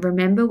 Susan,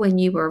 remember when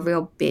you were a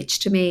real bitch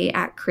to me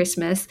at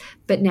Christmas,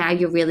 but now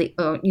you're really,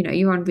 you know,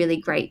 you're on really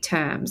great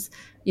terms.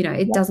 You know,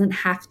 it doesn't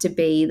have to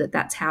be that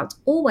that's how it's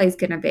always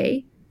going to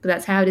be, but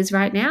that's how it is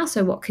right now.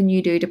 So what can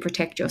you do to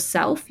protect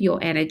yourself,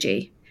 your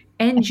energy,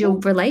 and your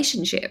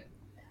relationship?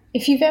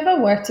 If you've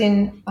ever worked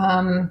in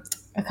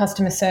a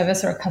customer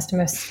service or a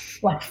customer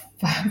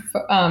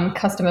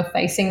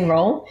facing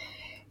role,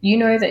 you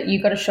know that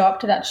you got to show up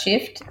to that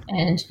shift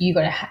and you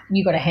got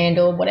to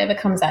handle whatever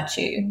comes at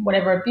you,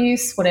 whatever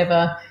abuse,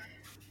 whatever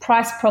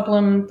price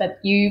problem that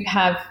you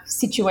have,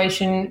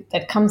 situation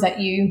that comes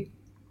at you.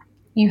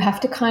 You have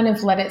to kind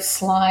of let it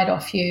slide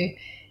off you.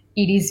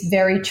 It is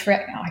very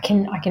I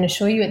can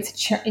assure you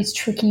it's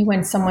tricky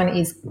when someone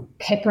is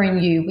peppering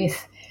you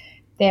with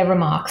their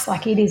remarks.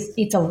 Like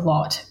it's a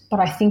lot, but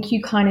I think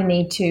you kind of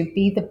need to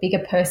be the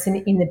bigger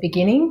person in the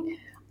beginning.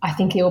 I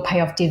think it will pay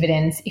off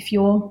dividends. If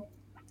you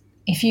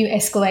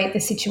escalate the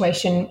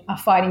situation, are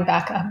fighting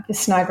back, the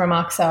snide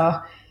remarks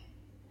are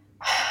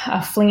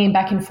flinging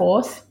back and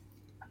forth,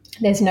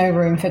 there's no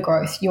room for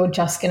growth. You're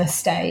just going to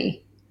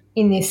stay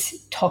in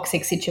this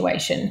toxic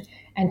situation.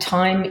 And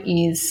time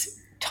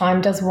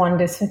does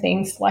wonders for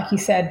things. Like you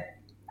said,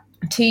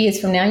 2 years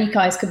from now, you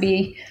guys could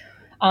be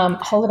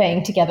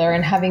holidaying together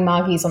and having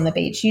margies on the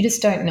beach. You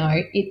just don't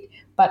know it.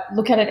 But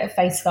look at it at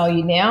face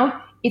value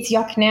now. It's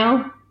yuck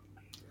now.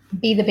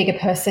 Be the bigger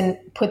person.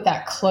 Put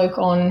that cloak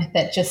on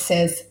that just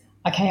says,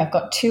 okay, I've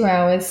got 2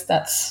 hours.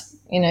 That's,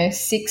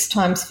 6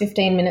 times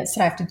 15 minutes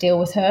that I have to deal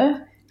with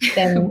her.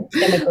 Then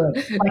we're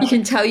good. You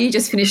can tell you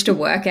just finished a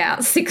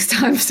workout 6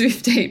 times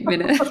 15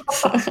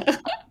 minutes.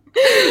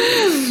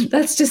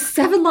 That's just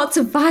 7 lots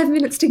of 5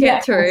 minutes to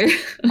get through.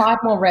 5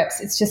 more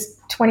reps. It's just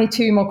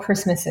 22 more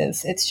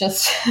Christmases. It's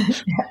just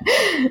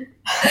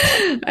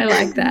I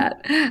like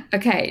that.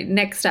 Okay,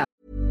 next up.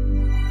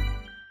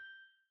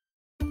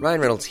 Ryan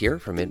Reynolds here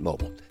from Mint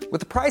Mobile. With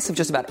the price of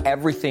just about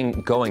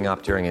everything going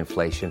up during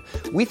inflation,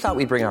 we thought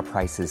we'd bring our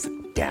prices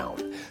down.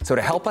 So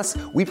to help us,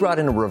 we brought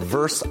in a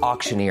reverse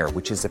auctioneer,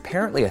 which is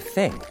apparently a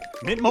thing.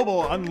 Mint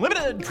Mobile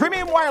Unlimited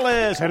Premium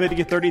Wireless. How to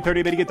get 30,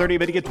 30, bit to get 30,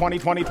 bit to get 20,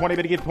 20, 20,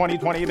 bit to get 20,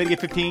 20, bit to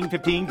get 15,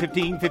 15,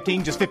 15,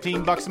 15, just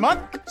 $15 a month?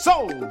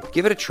 Sold!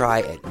 Give it a try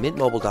at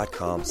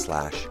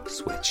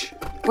mintmobile.com/switch.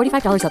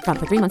 $45 up front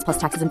for 3 months plus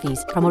taxes and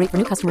fees. Promo rate for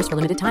new customers for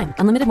limited time.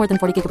 Unlimited more than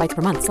 40 gigabytes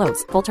per month.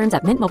 Slows full terms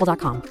at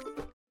mintmobile.com.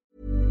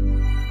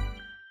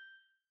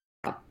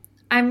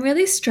 I'm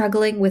really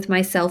struggling with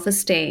my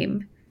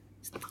self-esteem.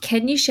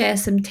 Can you share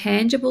some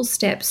tangible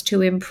steps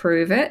to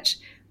improve it?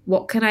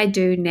 What can I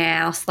do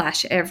now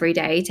 / every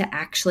day to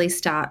actually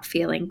start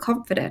feeling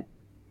confident?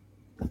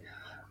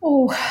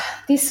 Oh,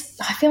 I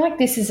feel like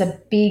this is a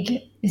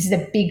big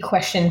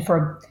question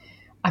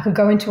I could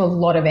go into a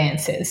lot of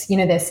answers.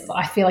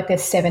 I feel like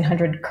there's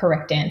 700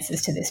 correct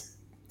answers to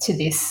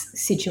this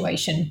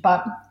situation,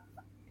 but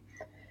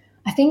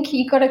I think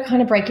you've got to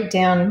kind of break it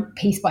down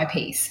piece by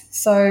piece.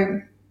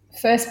 So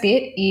first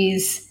bit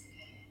is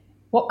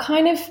what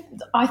kind of,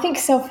 I think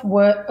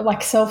self-worth,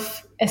 like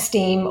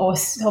self-esteem or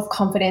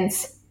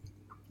self-confidence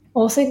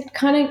also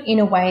kind of in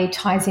a way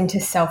ties into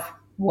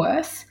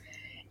self-worth.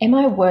 Am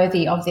I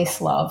worthy of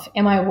this love?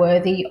 Am I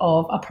worthy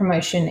of a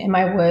promotion? Am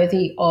I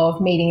worthy of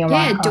meeting a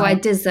right guy? Do I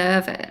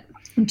deserve it?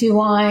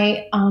 Do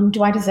I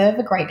deserve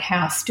a great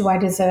house? Do I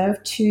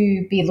deserve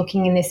to be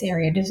looking in this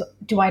area?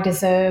 Do I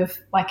deserve,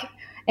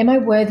 am I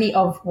worthy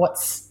of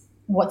what's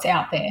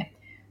out there?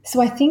 So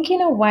I think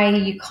in a way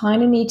you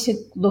kind of need to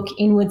look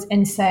inwards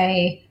and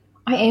say,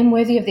 I am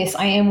worthy of this.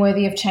 I am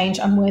worthy of change.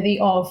 I'm worthy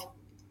of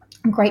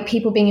great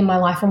people being in my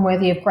life. I'm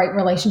worthy of great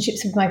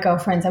relationships with my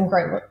girlfriends.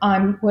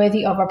 I'm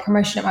worthy of a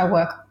promotion at my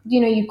work.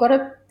 You've got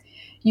to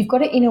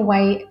in a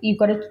way, you've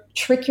got to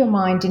trick your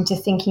mind into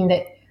thinking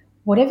that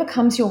whatever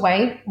comes your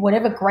way,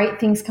 whatever great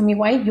things come your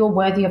way, you're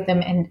worthy of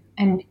them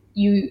and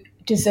you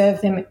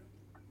deserve them.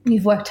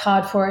 You've worked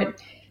hard for it.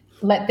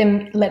 Let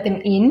them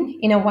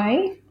in a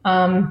way.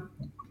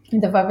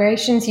 The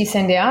vibrations you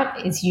send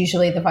out is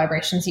usually the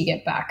vibrations you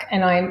get back.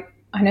 And I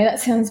know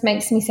that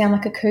makes me sound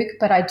like a kook,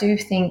 but I do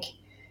think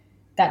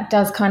that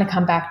does kind of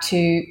come back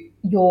to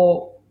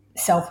your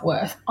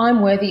self-worth.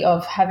 I'm worthy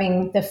of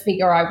having the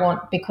figure I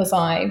want because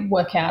I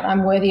work out.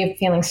 I'm worthy of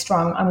feeling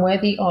strong. I'm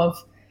worthy of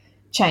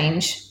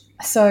change.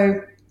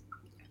 So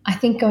I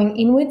think going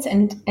inwards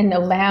and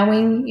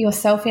allowing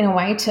yourself in a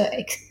way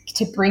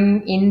to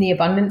bring in the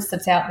abundance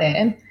that's out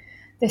there.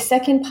 The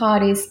second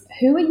part is,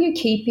 who are you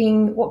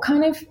keeping? What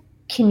kind of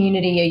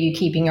community are you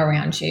keeping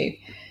around you?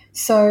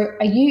 So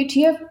do you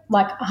have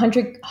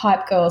 100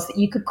 hype girls that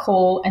you could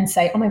call and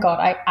say, oh my God,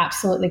 I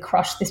absolutely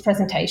crushed this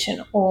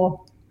presentation,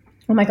 or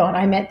oh my God,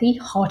 I met the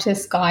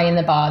hottest guy in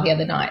the bar the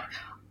other night.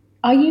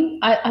 Are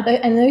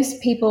those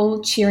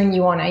people cheering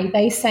you on? Are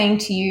they saying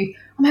to you,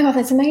 oh my God,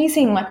 that's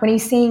amazing? Like when you're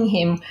seeing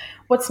him,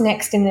 what's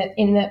next in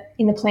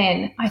the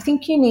plan? I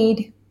think you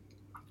need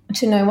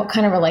to know what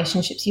kind of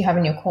relationships you have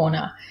in your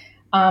corner.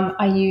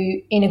 Are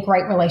you in a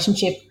great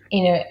relationship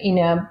in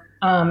a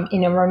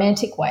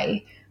romantic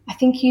way? I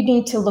think you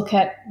need to look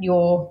at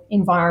your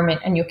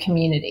environment and your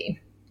community.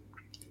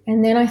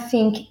 And then I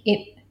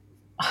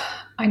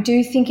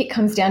do think it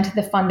comes down to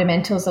the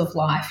fundamentals of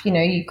life.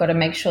 You've got to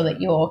make sure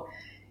that you're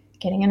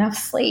getting enough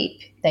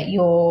sleep, that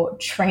you're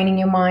training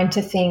your mind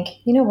to think,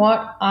 you know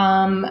what,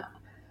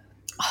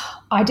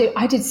 I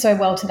did so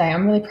well today.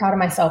 I'm really proud of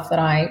myself that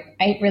I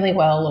ate really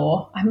well,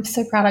 or I'm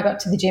so proud I got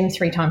to the gym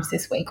 3 times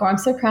this week, or I'm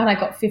so proud I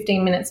got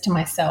 15 minutes to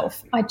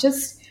myself.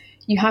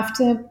 You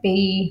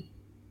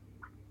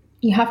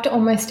have to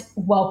almost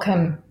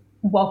welcome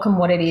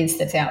what it is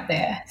that's out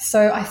there.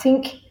 So I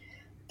think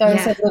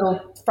those are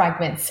little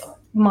fragments,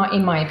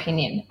 in my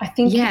opinion. I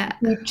think if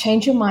you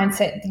change your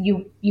mindset,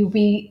 you'll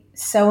be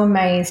so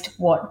amazed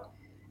what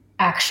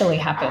actually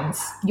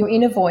happens. Your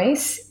inner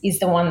voice is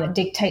the one that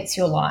dictates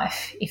your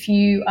life. If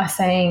you are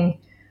saying,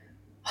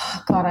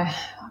 oh God,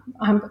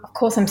 of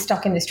course I'm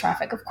stuck in this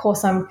traffic. Of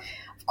course I'm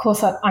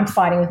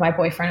fighting with my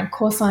boyfriend. Of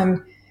course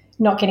I'm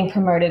not getting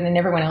promoted and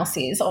everyone else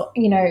is. Or,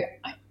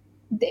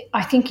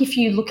 I think if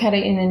you look at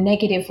it in a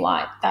negative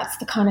light, that's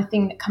the kind of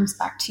thing that comes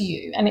back to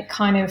you and it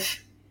kind of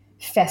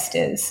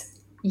festers.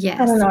 Yes.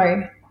 I don't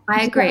know. I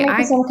Does that agree. make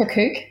me sound like a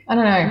kook? I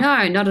don't know.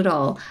 No, not at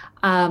all.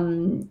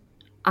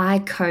 I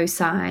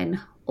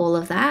co-sign all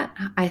of that.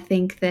 I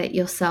think that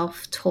your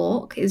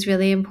self-talk is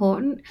really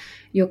important.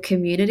 Your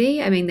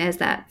community. I mean, there's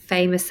that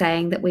famous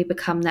saying that we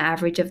become the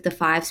average of the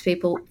five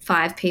people,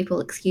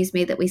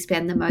 that we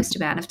spend the most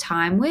amount of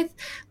time with.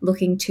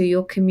 Looking to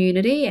your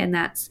community, and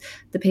that's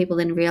the people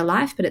in real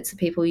life, but it's the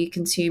people you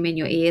consume in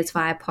your ears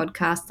via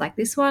podcasts like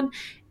this one.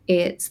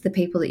 It's the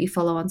people that you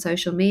follow on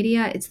social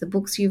media. It's the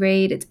books you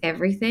read. It's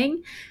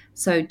everything.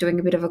 So doing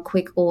a bit of a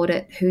quick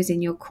audit, who's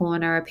in your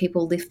corner? Are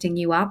people lifting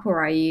you up,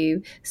 or are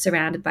you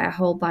surrounded by a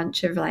whole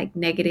bunch of like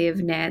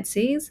negative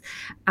Nancy's?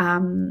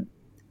 And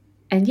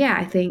yeah,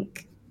 I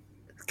think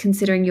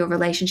considering your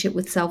relationship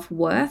with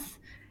self-worth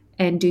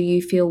and do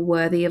you feel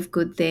worthy of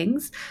good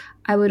things?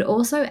 I would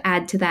also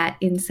add to that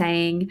in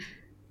saying,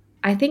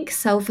 I think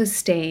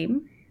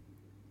self-esteem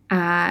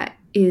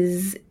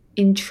is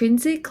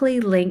intrinsically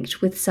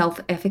linked with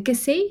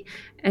self-efficacy,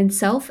 and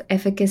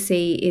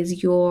self-efficacy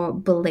is your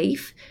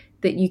belief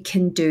that you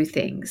can do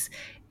things.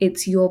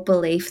 It's your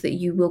belief that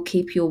you will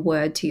keep your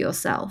word to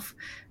yourself.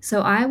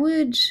 So I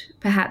would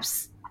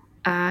perhaps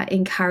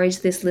encourage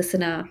this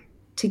listener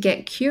to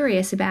get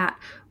curious about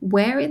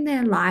where in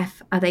their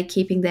life are they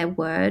keeping their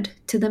word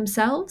to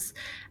themselves.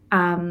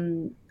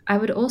 I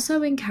would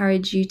also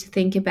encourage you to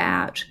think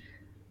about,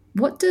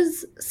 what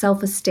does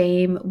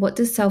self-esteem, what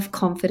does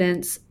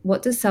self-confidence,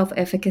 what does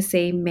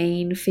self-efficacy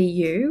mean for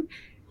you?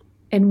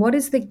 And what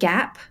is the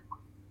gap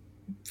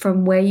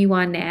from where you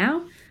are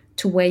now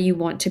to where you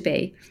want to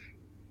be?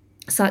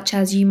 Such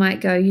as you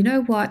might go, you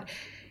know what,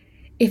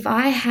 if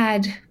I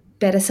had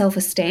better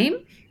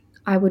self-esteem,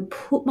 I would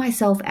put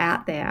myself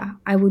out there.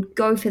 I would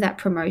go for that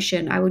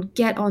promotion. I would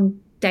get on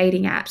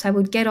dating apps. I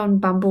would get on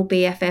Bumble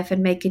BFF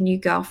and make a new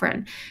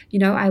girlfriend. You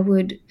know, I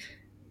would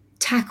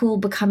tackle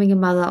becoming a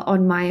mother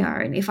on my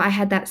own. If I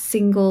had that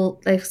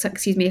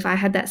if I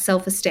had that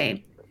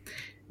self-esteem,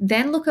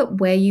 then look at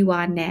where you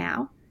are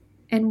now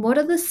and what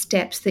are the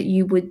steps that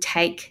you would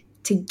take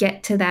to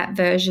get to that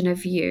version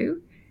of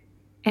you,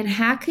 and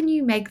how can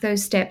you make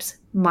those steps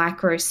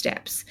micro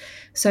steps?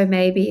 So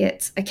maybe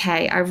it's,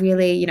 okay, I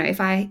really, if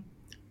I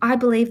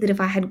believe that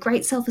if I had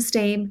great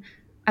self-esteem,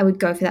 I would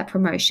go for that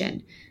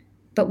promotion.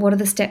 But what are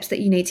the steps that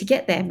you need to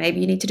get there?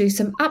 Maybe you need to do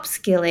some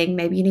upskilling.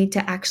 Maybe you need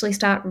to actually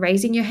start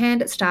raising your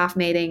hand at staff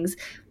meetings.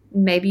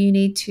 Maybe you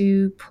need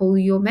to pull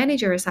your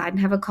manager aside and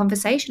have a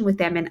conversation with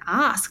them and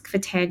ask for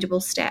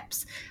tangible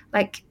steps.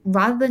 Like,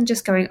 rather than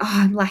just going, oh,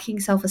 I'm lacking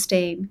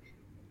self-esteem,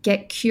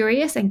 get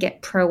curious and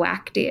get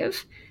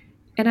proactive.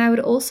 And I would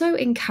also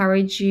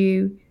encourage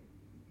you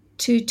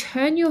to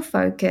turn your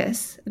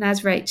focus, and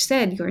as Rach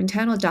said, your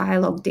internal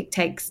dialogue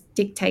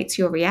dictates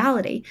your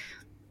reality.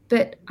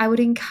 But I would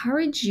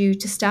encourage you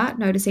to start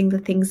noticing the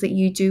things that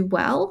you do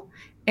well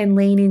and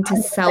lean into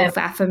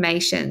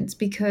self-affirmations,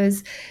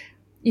 because,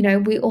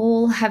 we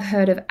all have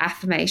heard of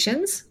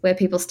affirmations where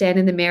people stand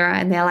in the mirror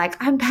and they're like,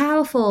 I'm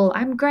powerful,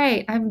 I'm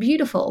great, I'm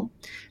beautiful.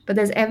 But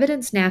there's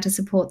evidence now to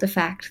support the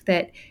fact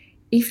that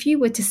if you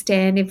were to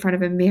stand in front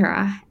of a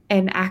mirror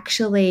and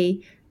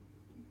actually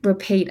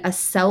repeat a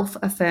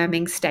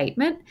self-affirming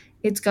statement,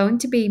 it's going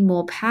to be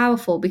more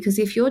powerful, because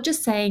if you're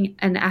just saying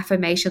an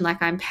affirmation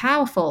like I'm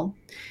powerful,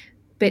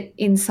 but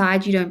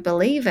inside you don't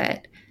believe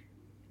it,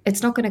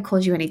 it's not going to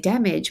cause you any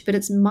damage, but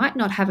it might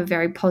not have a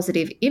very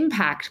positive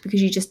impact because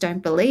you just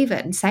don't believe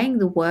it. And saying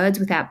the words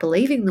without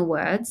believing the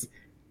words,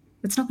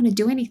 it's not going to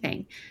do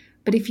anything.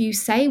 But if you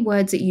say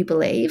words that you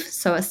believe,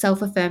 so a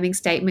self-affirming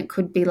statement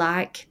could be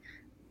like,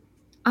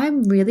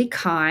 I'm really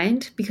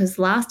kind because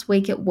last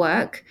week at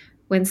work,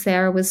 when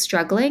Sarah was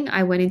struggling,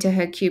 I went into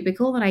her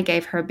cubicle and I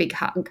gave her a big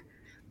hug.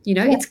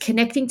 It's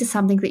connecting to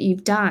something that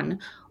you've done.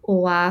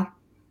 Or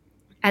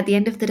at the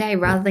end of the day,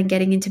 rather than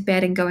getting into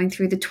bed and going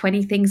through the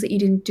 20 things that you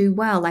didn't do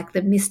well, like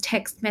the missed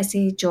text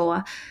message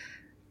or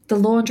the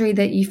laundry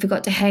that you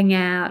forgot to hang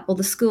out or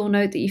the school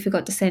note that you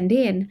forgot to send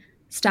in,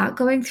 start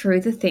going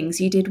through the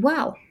things you did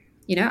well.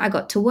 I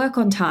got to work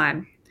on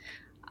time.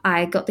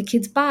 I got the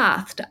kids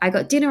bathed. I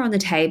got dinner on the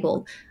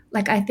table.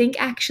 Like, I think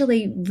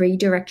actually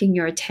redirecting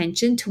your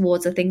attention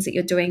towards the things that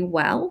you're doing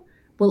well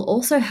will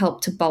also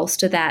help to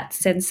bolster that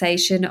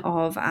sensation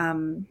of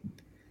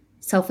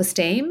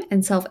self-esteem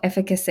and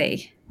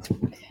self-efficacy.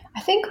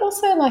 I think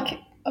also like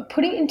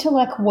putting into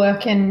like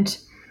work and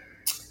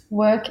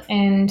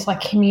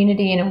like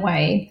community in a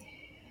way.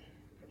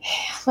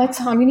 I'm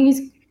going to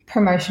use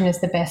promotion as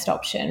the best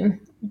option,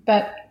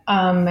 but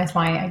as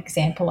my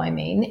example,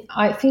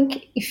 I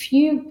think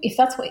if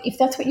that's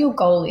what your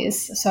goal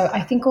is. So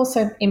I think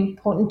also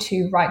important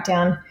to write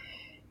down,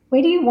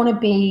 where do you want to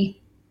be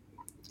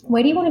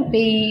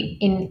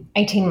in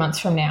 18 months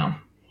from now,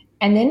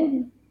 and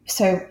then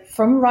so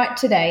from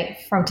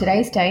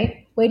today's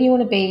date, where do you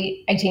want to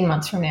be 18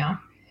 months from now?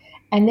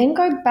 And then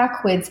go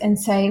backwards and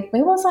say,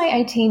 where was I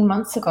 18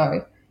 months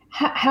ago?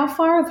 How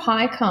far have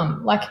I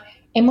come? Like,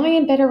 am I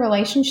in better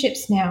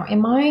relationships now?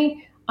 Am I,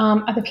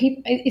 are the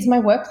people, is my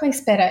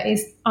workplace better?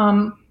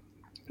 Are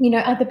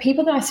the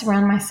people that I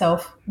surround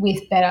myself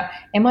with better?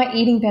 Am I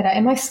eating better?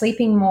 Am I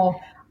sleeping more?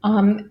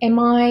 Am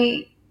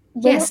I,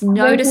 Yes,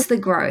 notice the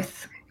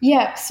growth.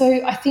 yeah,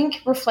 so I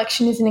think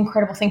reflection is an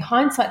incredible thing.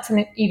 Hindsight's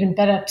an even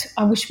better.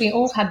 I wish we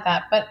all had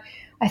that, but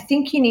I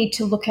think you need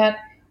to look at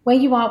where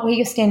you are, where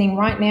you're standing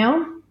right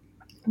now,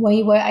 where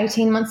you were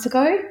 18 months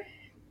ago.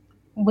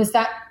 Was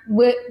that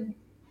where,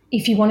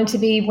 if you wanted to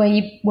be where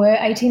you were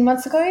 18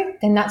 months ago,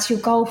 then that's your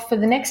goal for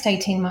the next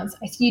 18 months.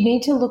 You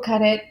need to look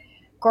at it.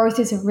 Growth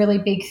is a really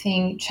big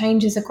thing.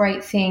 Change is a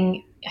great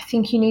thing. I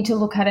think you need to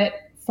look at it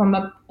from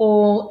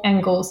all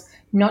angles,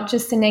 not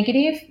just the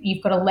negative.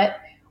 You've got to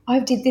I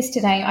did this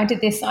today. I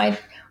did this. I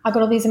got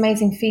all these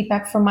amazing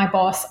feedback from my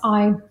boss.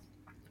 I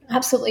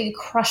absolutely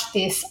crushed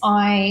this.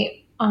 I've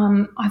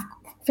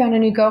found a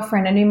new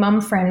girlfriend, a new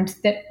mum friend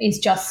that is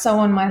just so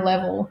on my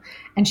level,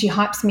 and she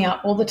hypes me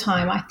up all the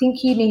time. I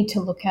think you need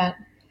to look at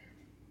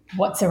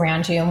what's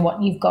around you and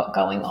what you've got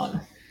going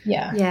on.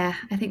 Yeah. Yeah,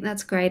 I think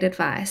that's great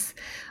advice.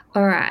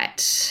 All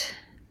right.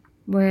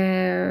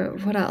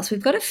 What else?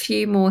 We've got a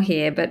few more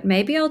here, but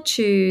maybe I'll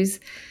choose.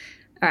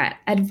 All right.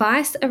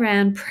 Advice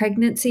around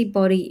pregnancy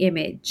body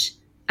image.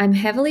 I'm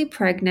heavily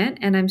pregnant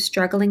and I'm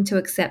struggling to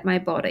accept my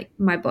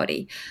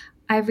body.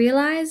 I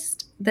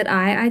realized that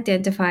I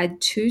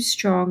identified too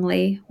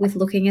strongly with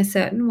looking a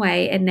certain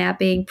way, and now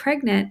being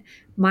pregnant,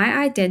 my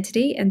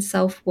identity and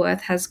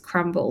self-worth has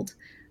crumbled.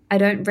 I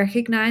don't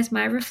recognize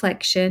my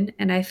reflection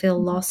and I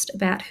feel lost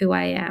about who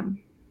I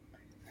am.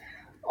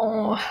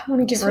 Oh, I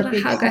want to give Just her a want to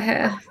big hug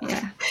her.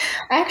 Yeah.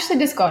 I actually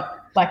just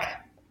got like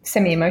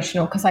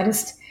semi-emotional because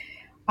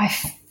I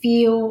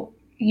feel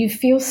you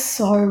feel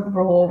so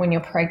raw when you're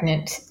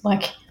pregnant.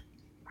 Like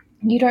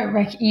you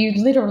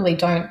literally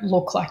don't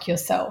look like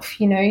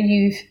yourself. You know,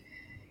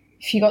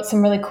 if you got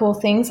some really cool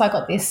things. I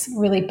got this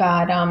really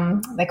bad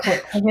they call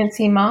it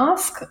pregnancy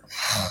mask.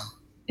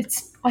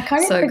 It's like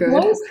So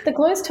good. The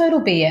glow's total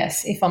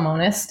BS, if I'm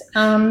honest.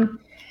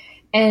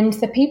 And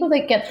the people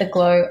that get the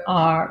glow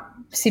are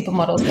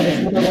supermodels that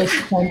have literally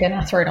performed, and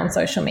I throw it on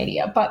social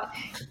media. But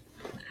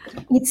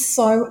it's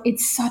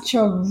such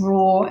a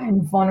raw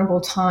and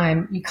vulnerable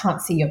time. You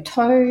can't see your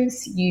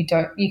toes. You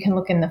can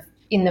look in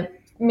the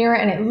mirror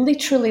and it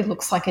literally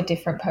looks like a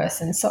different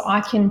person. So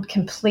I can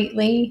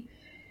completely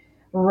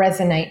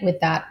resonate with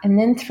that. And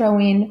then throw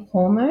in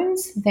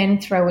hormones,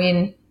 then throw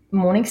in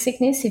morning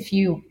sickness if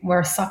you were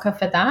a sucker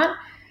for that.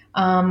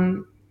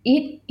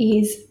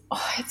 It's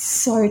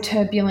so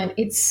turbulent.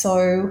 It's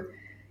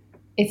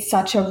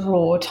such a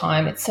raw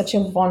time. It's such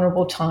a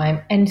vulnerable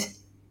time. And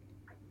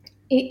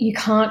you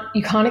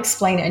can't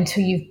explain it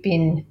until you've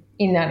been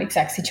in that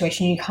exact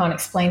situation. You can't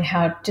explain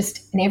how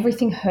and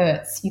everything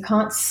hurts. You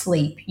can't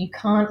sleep. You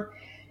can't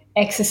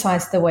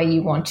exercise the way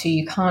you want to.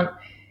 You can't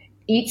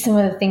eat some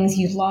of the things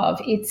you love.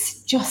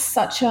 It's just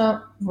such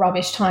a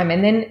rubbish time.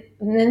 And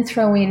then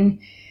throw in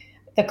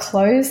the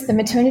clothes. The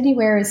maternity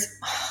wear is,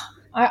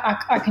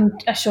 I can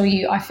assure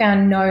you, I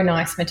found no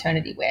nice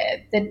maternity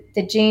wear.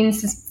 The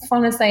jeans, as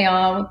fun as they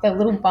are, with the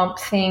little bump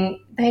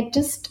thing,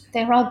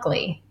 they're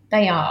ugly.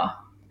 They are.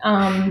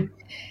 I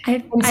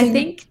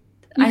think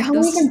you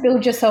can't even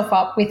build yourself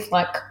up with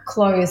like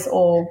clothes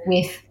or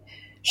with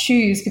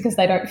shoes because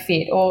they don't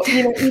fit, or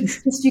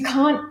it's just you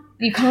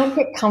can't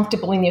get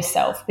comfortable in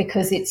yourself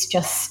because it's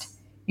just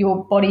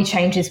your body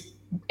changes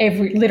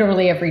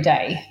literally every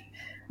day.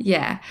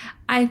 Yeah.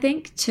 I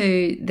think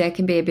too, there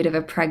can be a bit of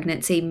a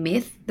pregnancy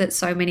myth that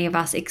so many of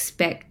us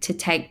expect to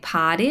take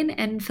part in.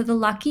 And for the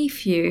lucky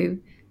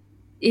few,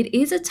 it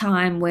is a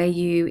time where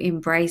you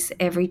embrace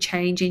every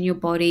change in your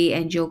body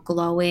and you're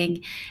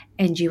glowing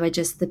and you are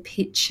just the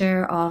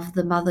picture of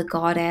the mother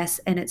goddess,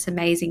 and it's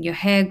amazing. Your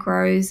hair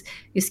grows,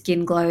 your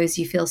skin glows,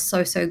 you feel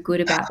so, so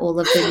good about all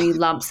of the new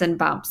lumps and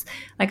bumps.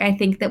 Like, I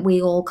think that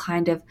we all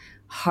kind of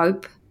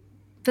hope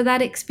for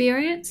that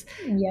experience,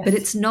 Yes. but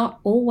it's not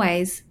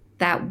always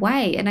that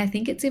way. And I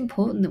think it's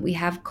important that we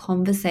have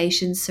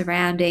conversations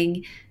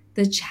surrounding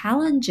the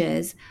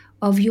challenges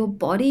of your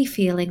body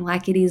feeling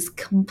like it is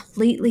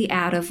completely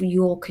out of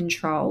your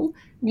control.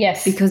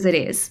 Yes. Because it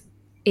is.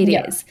 It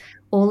Yeah. is.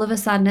 All of a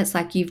sudden, it's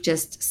like you've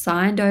just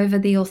signed over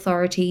the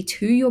authority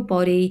to your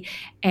body,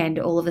 and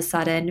all of a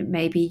sudden,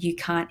 maybe you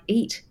can't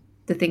eat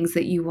the things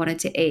that you wanted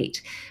to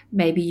eat.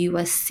 Maybe you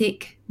are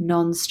sick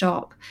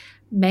nonstop.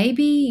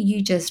 Maybe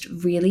you just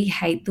really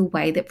hate the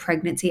way that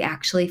pregnancy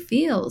actually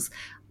feels.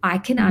 I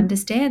can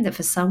understand that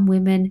for some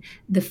women,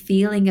 the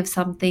feeling of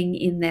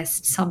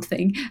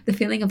the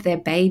feeling of their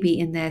baby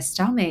in their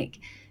stomach,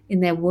 in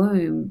their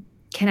womb,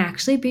 can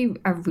actually be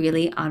a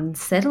really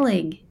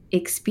unsettling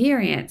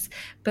experience.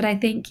 But I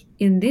think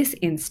in this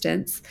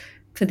instance,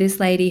 for this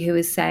lady who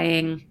is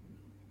saying,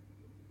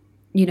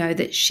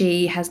 that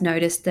she has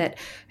noticed that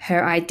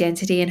her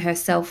identity and her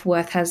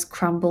self-worth has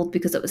crumbled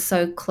because it was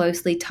so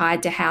closely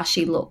tied to how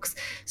she looks.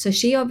 So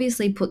she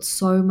obviously puts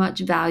so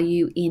much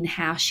value in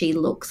how she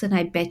looks. And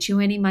I bet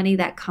you any money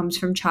that comes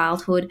from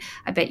childhood.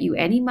 I bet you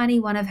any money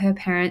one of her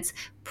parents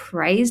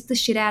praised the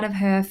shit out of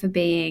her for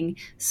being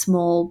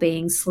small,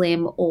 being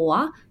slim,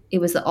 or it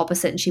was the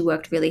opposite and she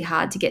worked really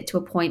hard to get to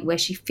a point where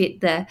she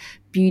fit the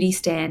beauty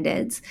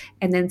standards.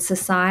 And then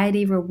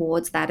society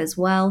rewards that as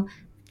well.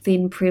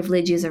 thin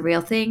privilege is a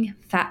real thing.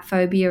 Fat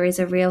phobia is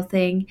a real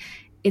thing.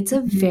 It's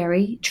a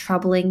very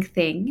troubling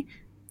thing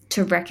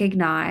to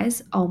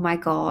recognize, oh my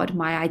God,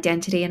 my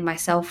identity and my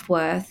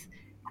self-worth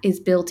is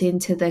built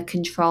into the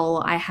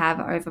control I have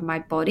over my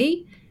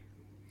body,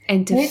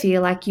 and to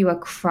feel like you are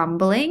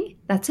crumbling.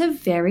 That's a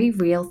very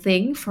real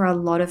thing for a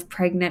lot of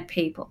pregnant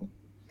people.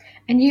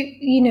 And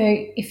you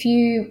know, if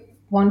you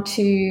want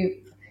to,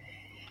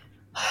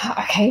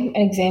 okay, an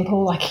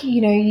example, like,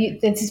 you know,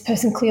 this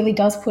person clearly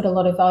does put a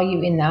lot of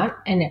value in that,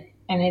 and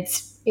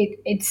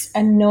it's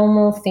a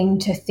normal thing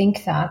to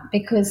think that,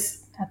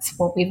 because that's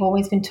what we've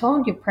always been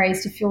told. You're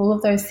praised if all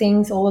of those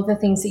things, all of the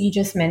things that you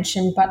just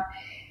mentioned, but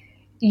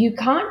you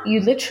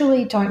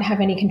literally don't have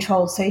any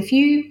control. So if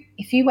you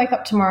wake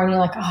up tomorrow and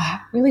you're like, oh,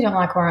 I really don't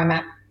like where I'm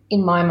at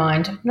in my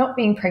mind, not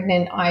being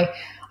pregnant, I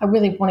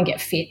really want to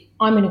get fit.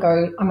 I'm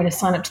going to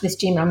sign up to this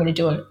gym. I'm going to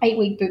do an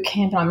 8-week boot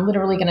camp, and I'm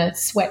literally going to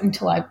sweat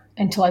until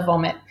I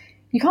vomit.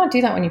 You can't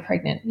do that when you're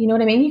pregnant. You know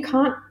what I mean? You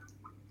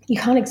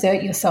can't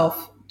exert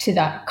yourself to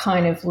that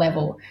kind of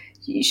level.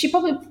 She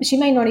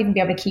may not even be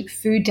able to keep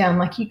food down.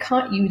 Like, you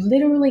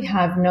literally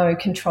have no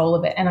control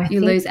of it. And you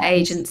lose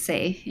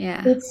agency.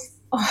 Yeah.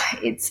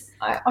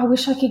 I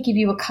wish I could give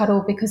you a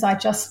cuddle, because I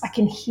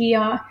can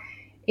hear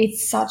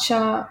it's such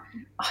a,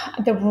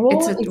 it's a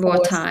raw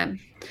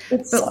time.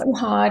 It's so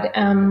hard.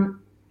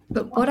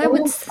 But what I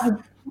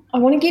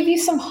want to give you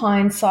some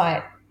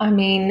hindsight. I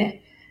mean,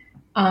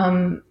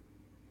 I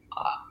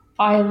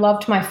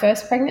loved my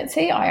first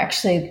pregnancy.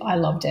 I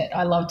loved it.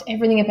 I loved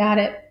everything about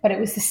it, but it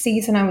was the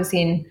season I was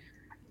in.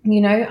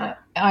 You know,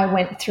 I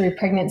went through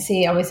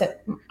pregnancy. I was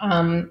at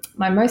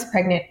my most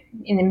pregnant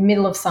in the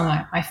middle of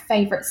summer, my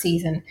favorite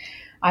season.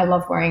 I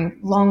love wearing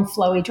long,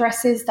 flowy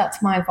dresses.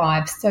 That's my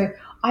vibe. So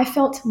I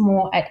felt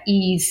more at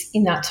ease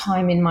in that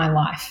time in my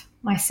life.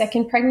 My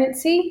second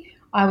pregnancy,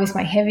 I was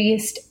my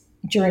heaviest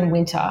during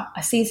winter,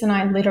 a season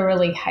I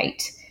literally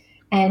hate.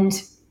 And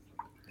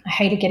I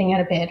hated getting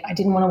out of bed. I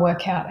didn't want to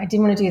work out. I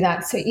didn't want to do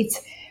that. So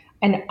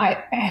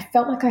I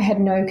felt like I had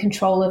no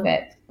control of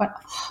it. But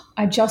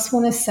I just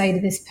want to say to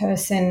this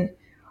person,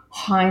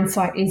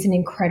 hindsight is an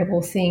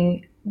incredible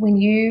thing. When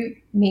you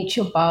meet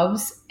your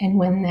bubs,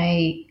 and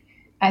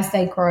as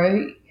they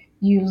grow,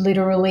 you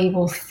literally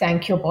will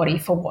thank your body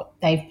for what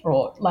they've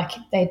brought. Like,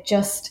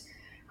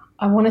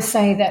 I want to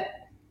say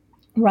that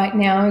right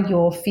now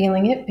you're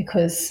feeling it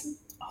because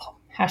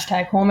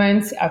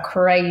 #hormones are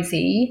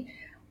crazy.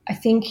 I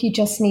think you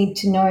just need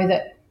to know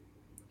that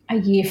a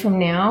year from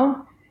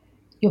now,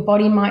 your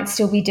body might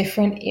still be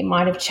different. It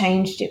might have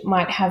changed. It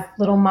might have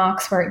little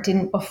marks where it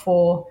didn't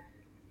before,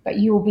 but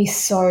you will be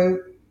so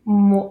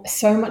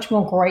much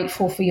more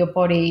grateful for your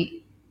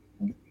body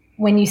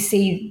when you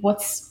see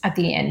what's at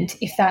the end.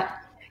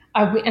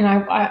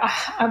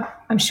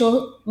 I'm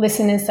sure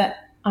listeners that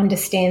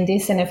understand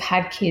this and have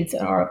had kids,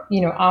 or, you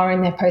know, are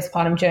in their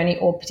postpartum journey,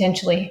 or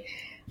potentially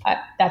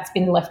that's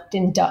been left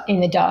in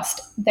the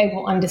dust, they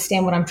will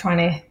understand what I'm trying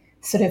to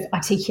sort of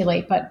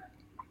articulate. But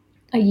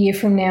a year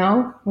from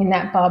now, when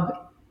that bub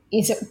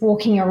is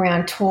walking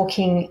around,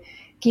 talking,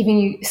 giving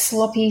you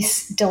sloppy,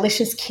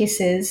 delicious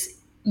kisses,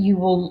 you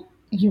will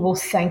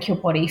thank your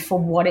body for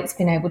what it's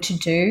been able to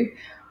do,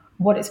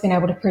 what it's been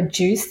able to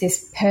produce,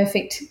 this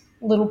perfect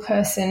little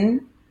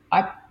person.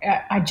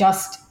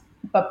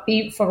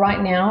 For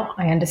right now,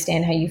 I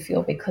understand how you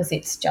feel, because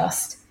it's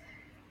just,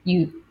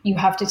 you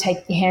have to take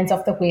your hands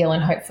off the wheel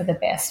and hope for the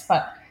best.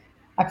 But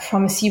I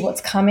promise you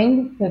what's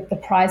coming, the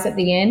prize at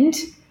the end,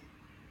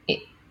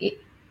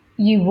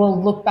 you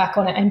will look back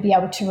on it and be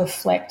able to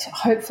reflect,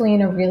 hopefully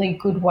in a really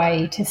good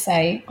way, to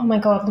say, oh my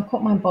God, look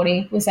what my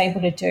body was able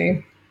to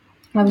do.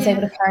 I was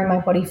able to carry my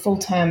body full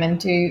term and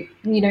do,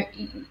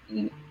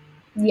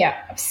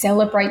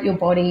 celebrate your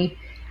body.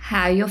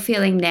 How you're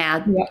feeling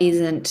now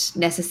isn't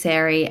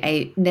necessary.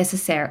 Let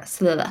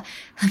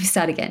me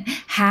start again.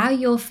 How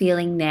you're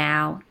feeling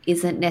now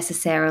isn't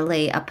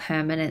necessarily a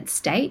permanent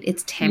state.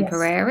 It's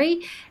temporary.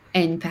 Yes.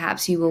 And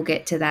perhaps you will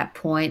get to that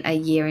point a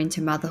year into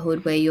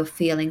motherhood where you're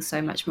feeling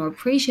so much more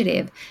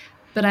appreciative.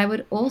 But I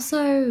would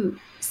also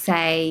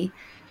say,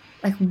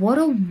 like, what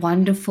a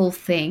wonderful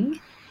thing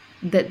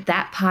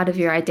that part of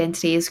your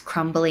identity is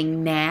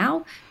crumbling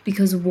now,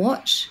 because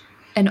what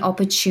an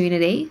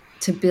opportunity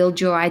to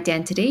build your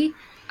identity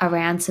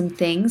around some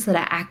things that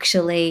are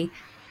actually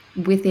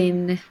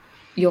within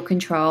your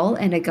control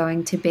and are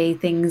going to be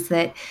things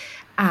that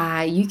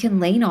you can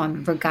lean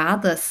on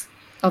regardless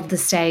of the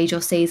stage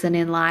or season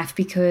in life.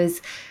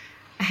 Because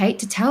I hate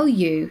to tell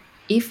you,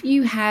 if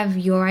you have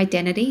your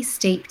identity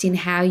steeped in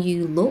how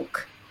you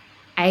look,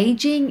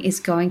 aging is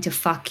going to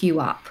fuck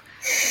you up.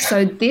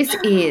 So this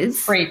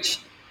is preach.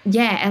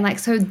 Yeah. And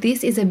so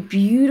this is a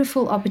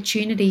beautiful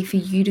opportunity for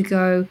you to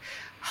go,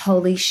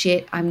 holy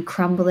shit, I'm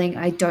crumbling.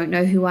 I don't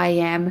know who I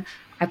am.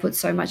 I put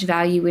so much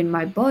value in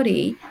my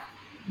body.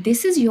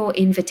 This is your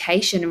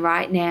invitation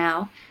right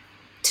now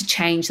to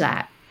change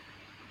that,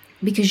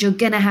 because you're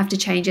going to have to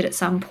change it at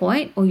some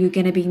point, or you're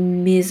going to be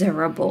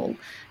miserable,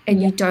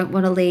 and you don't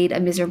want to lead a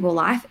miserable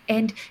life,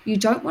 and you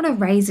don't want to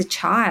raise a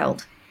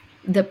child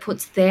that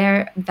puts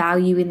their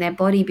value in their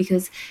body,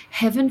 because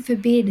heaven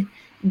forbid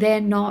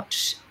they're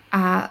not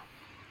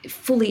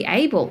fully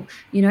able.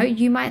 You know,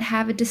 you might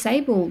have a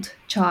disabled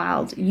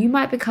child, you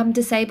might become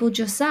disabled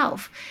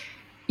yourself,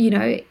 you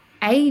know,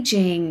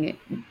 aging,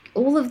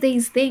 all of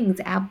these things,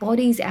 our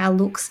bodies, our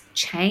looks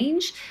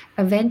change.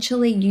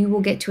 Eventually you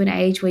will get to an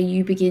age where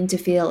you begin to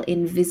feel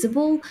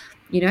invisible.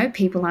 You know,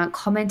 people aren't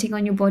commenting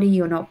on your body,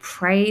 you're not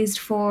praised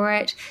for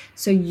it.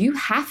 So you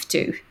have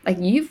to, like,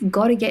 you've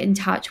got to get in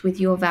touch with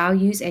your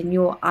values and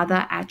your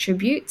other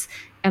attributes.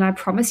 And I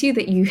promise you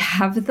that you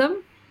have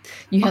them.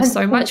 You have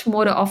so much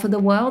more to offer the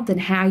world than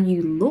how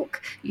you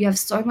look. You have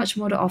so much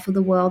more to offer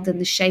the world than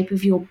the shape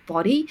of your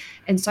body,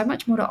 and so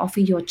much more to offer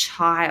your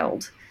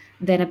child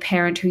than a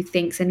parent who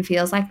thinks and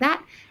feels like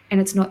that. And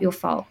it's not your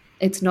fault.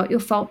 It's not your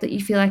fault that you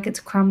feel like it's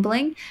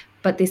crumbling,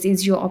 but this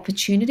is your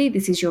opportunity.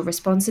 This is your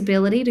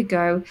responsibility to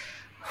go,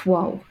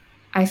 whoa,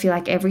 I feel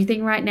like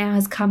everything right now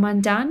has come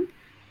undone,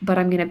 but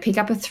I'm going to pick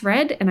up a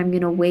thread and I'm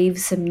going to weave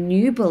some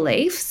new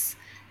beliefs.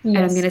 Yes.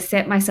 And I'm going to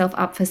set myself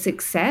up for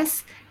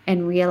success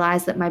and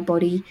realize that my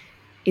body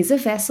is a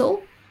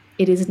vessel.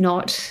 It is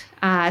not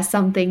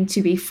something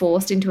to be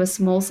forced into a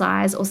small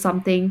size, or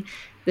something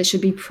that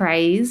should be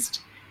praised,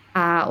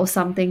 or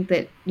something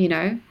that, you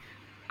know,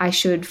 I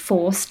should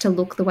force to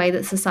look the way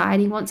that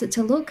society wants it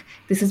to look.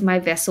 This is my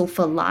vessel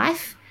for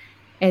life.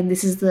 And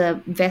this is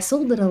the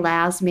vessel that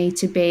allows me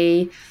to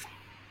be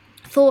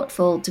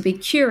thoughtful, to be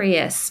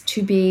curious,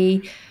 to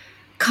be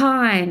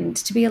kind,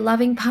 to be a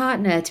loving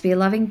partner, to be a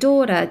loving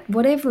daughter,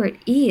 whatever it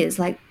is.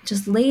 Like,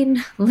 just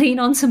lean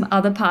on some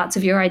other parts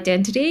of your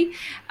identity.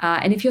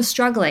 And if you're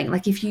struggling,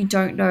 like if you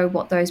don't know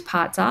what those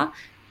parts are,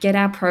 get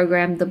our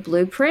program, The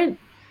Blueprint,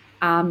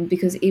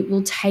 because it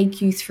will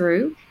take you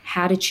through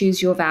how to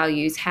choose your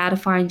values, how to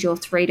find your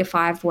 3 to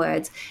 5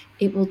 words.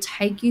 It will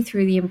take you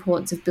through the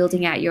importance of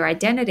building out your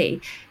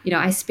identity. You know,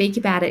 I speak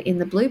about it in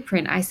the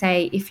Blueprint. I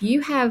say, if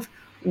you have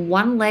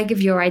one leg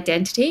of your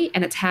identity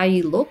and it's how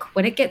you look,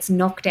 when it gets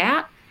knocked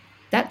out,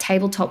 that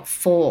tabletop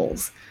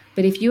falls.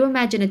 But if you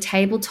imagine a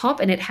tabletop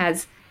and it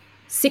has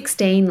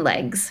 16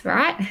 legs,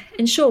 right?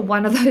 And sure,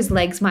 one of those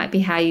legs might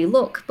be how you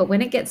look, but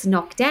when it gets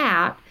knocked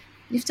out,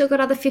 you've still got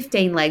other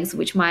 15 legs,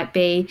 which might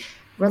be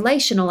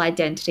relational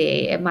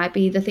identity. It might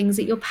be the things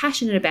that you're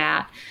passionate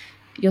about,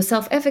 your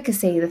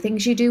self-efficacy, the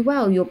things you do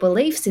well, your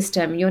belief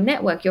system, your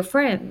network, your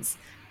friends.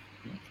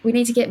 We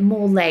need to get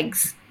more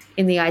legs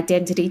in the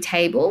identity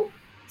table,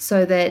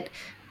 so that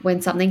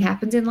when something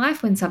happens in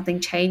life, when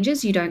something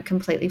changes, you don't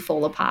completely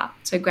fall apart.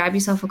 So grab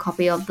yourself a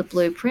copy of The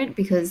Blueprint,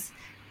 because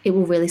it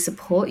will really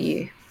support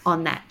you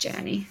on that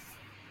journey.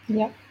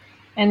 Yep.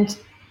 And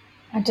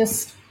I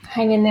just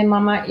hang in there,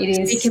 Mama. It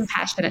is. Be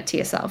compassionate to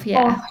yourself.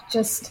 Yeah. Oh,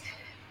 just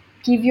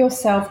give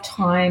yourself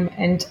time.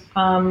 And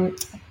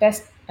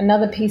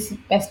another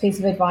best piece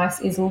of advice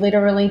is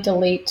literally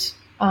delete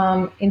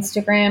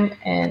Instagram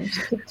and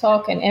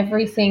TikTok and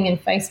everything,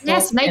 and Facebook.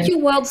 Yes, make your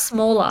world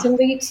smaller.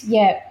 Delete,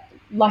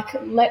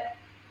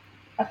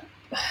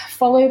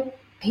 follow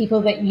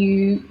people that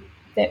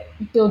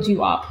build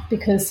you up,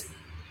 because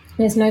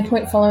there's no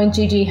point following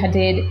Gigi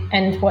Hadid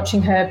and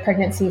watching her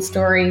pregnancy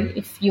story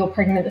if you're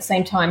pregnant at the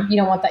same time. You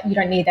don't want that. You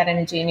don't need that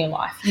energy in your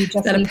life. You just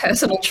Is that a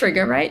personal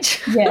trigger,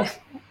 Rach? Yeah,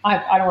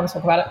 I don't want to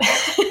talk about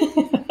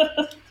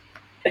it.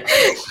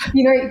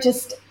 You know,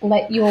 just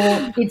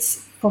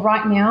it's for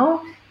right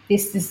now.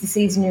 This is the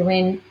season you're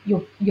in.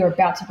 You're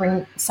about to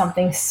bring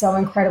something so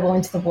incredible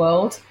into the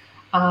world,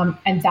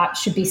 and that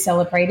should be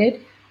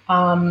celebrated.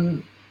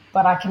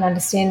 But I can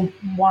understand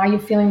why you're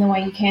feeling the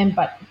way you can.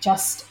 But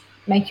just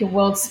make your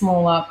world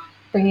smaller.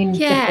 Bring in the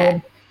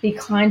good. Be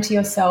kind to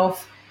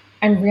yourself,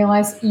 and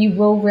you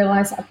will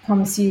realize. I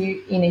promise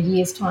you, in a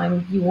year's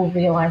time, you will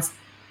realize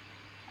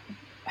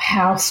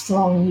how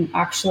strong you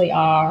actually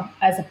are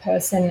as a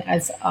person,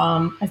 as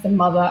a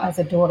mother, as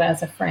a daughter,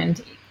 as a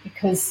friend,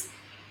 because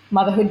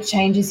motherhood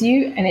changes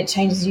you, and it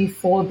changes you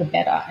for the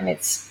better. And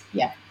it's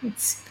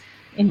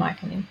in my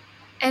opinion.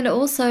 And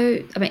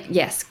also, I mean,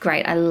 yes,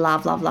 great. I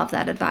love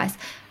that advice.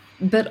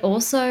 But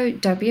also,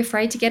 don't be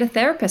afraid to get a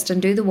therapist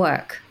and do the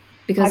work,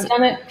 because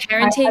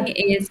parenting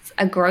is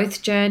a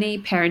growth journey.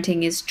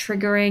 Parenting is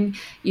triggering.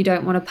 You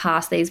don't want to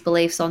pass these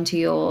beliefs onto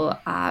your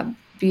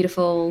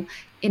beautiful,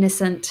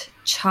 innocent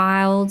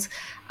child.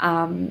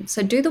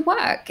 So do the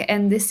work.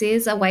 And this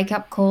is a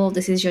wake-up call.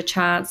 This is your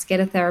chance. Get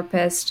a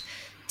therapist.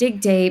 Dig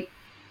deep,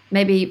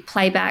 maybe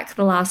play back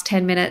the last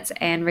 10 minutes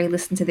and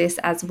re-listen to this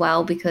as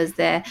well, because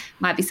there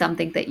might be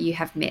something that you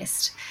have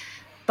missed.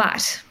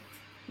 But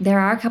there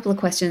are a couple of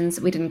questions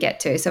we didn't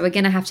get to. So we're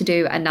going to have to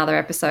do another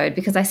episode,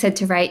 because I said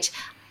to Rach,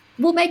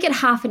 we'll make it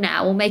half an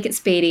hour. We'll make it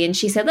speedy. And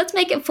she said, let's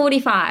make it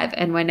 45.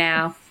 And we're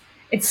now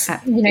It's,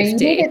 you know,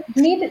 50.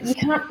 You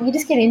can't, you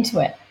just get into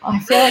it. I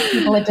feel like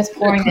people are just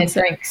pouring their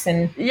drinks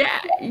and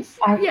yeah.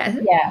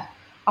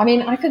 I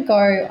mean, I could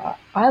go,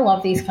 I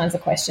love these kinds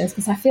of questions,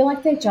 because I feel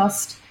like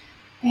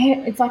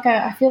it's like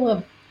I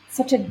feel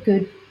such a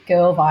good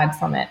girl vibe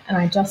from it. And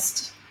I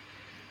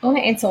want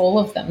to answer all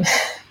of them.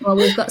 Well,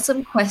 we've got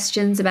some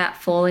questions about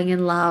falling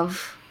in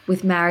love.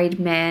 with married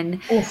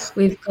men. Oof.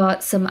 We've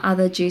got some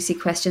other juicy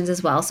questions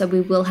as well. So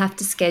we will have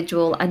to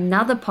schedule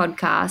another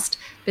podcast.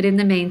 But in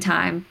the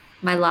meantime,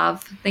 my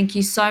love, thank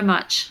you so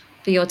much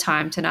for your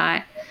time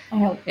tonight.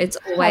 It's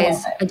I love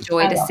always a it.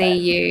 joy I to love see it.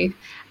 you.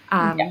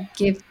 Yeah.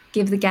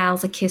 Give the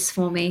gals a kiss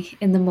for me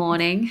in the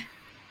morning.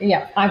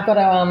 Yeah, I've got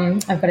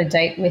a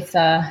date with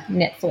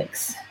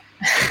Netflix.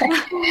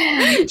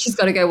 She's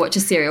got to go watch a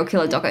serial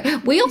killer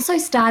doco. We also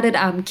started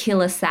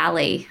Killer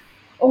Sally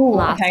Oh,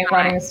 last okay, night.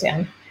 writing this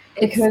down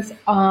It's- because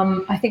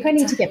I think I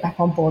need to get back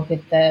on board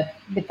with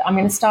I'm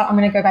going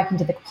to go back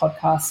into the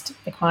podcast,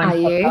 the crime Are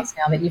you? podcast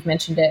now that you've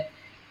mentioned it.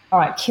 All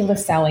right, Killer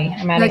Sally.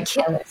 I'm No, adding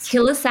to my list.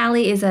 Killer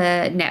Sally is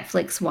a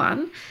Netflix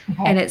one,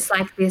 Okay. and it's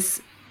like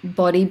this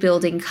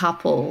bodybuilding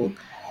couple,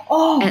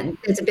 Oh, and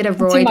there's a bit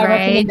of it's in roid my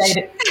rage.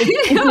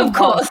 Of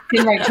course.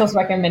 It's in Rachel's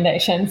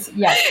recommendations.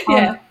 Yeah.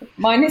 Yeah.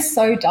 Mine is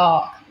so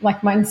dark.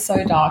 Like mine's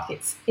so dark.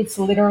 It's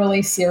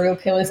literally serial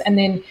killers and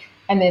then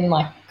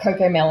like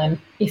Coco Melon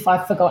if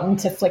I've forgotten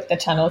to flick the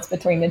channels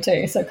between the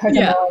two. So Coco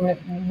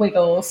Melon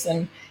wiggles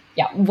and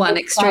One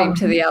extreme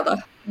to the other.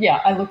 Yeah,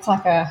 I look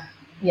like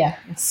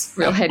it's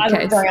Real head I look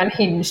case. very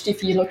unhinged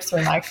if you look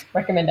through my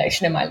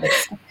recommendation in my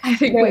list. I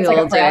think It's we like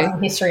all a browsing do.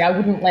 history. I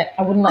wouldn't let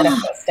a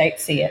first date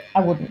see it.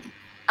 I wouldn't.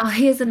 Oh,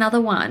 here's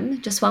another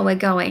one, just while we're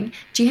going.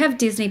 Do you have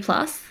Disney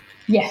Plus?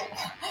 Yeah,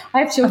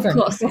 I have children.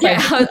 Of course. Okay. Yeah,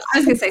 I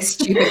was going to say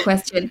stupid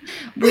question.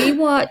 We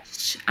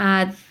watch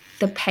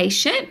The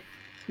Patient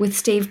with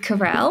Steve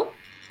Carell.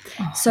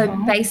 So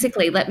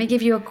basically, let me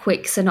give you a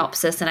quick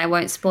synopsis and I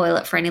won't spoil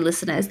it for any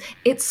listeners.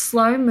 It's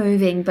slow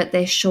moving, but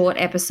they're short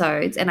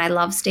episodes. And I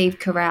love Steve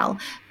Carell,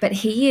 but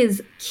he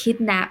is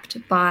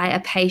kidnapped by a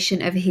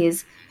patient of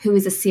his who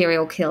is a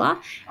serial killer,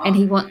 and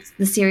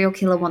the serial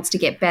killer wants to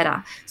get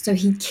better. So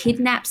he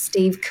kidnaps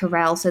Steve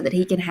Carell so that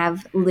he can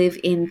live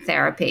in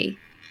therapy.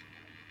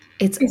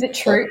 Is it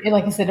true?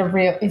 Like, is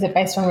it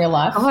based on real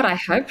life? God, I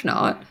hope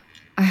not.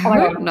 I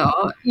hope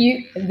not.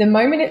 The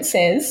moment it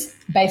says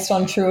based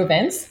on true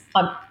events,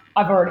 I've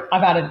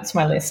added it to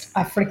my list.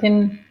 I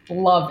freaking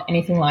love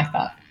anything like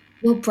that.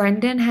 Well,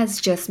 Brendan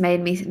has just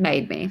made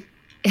me.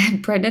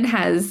 Brendan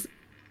has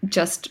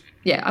just,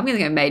 I'm going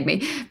to go made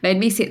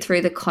me sit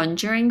through the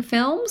Conjuring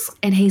films,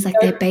 and he's like,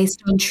 they're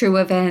based on true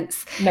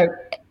events. No.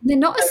 They're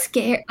not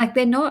scary. Like,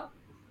 they're not,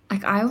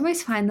 like, I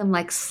almost find them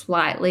like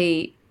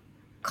slightly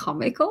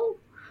comical.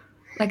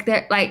 Like,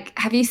 they're like,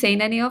 have you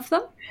seen any of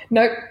them?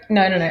 No.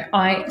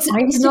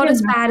 It's not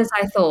as bad as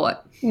I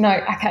thought. No,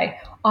 okay.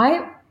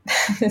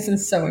 This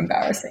is so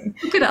embarrassing.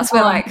 Look at us.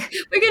 We're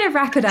we're going to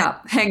wrap it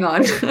up. Hang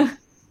on.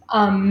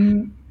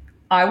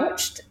 I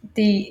watched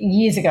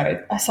years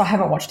ago, so I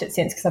haven't watched it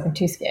since because I've been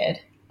too scared.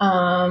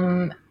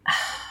 God,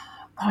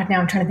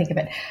 now I'm trying to think of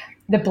it.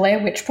 The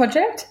Blair Witch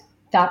Project,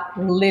 that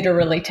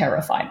literally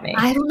terrified me.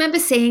 I remember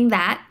seeing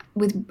that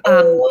with,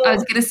 I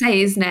was going to say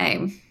his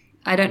name.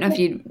 I don't know if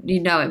you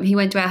know him. He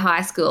went to our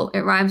high school. It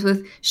rhymes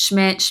with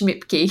Schmant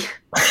Schmipke.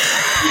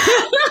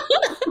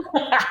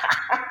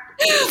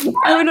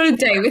 I went on a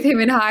date with him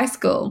in high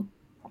school,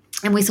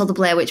 and we saw the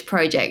Blair Witch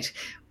Project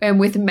and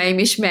with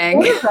Mamie Schmang.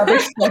 What a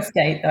rubbish first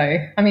date, though.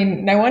 I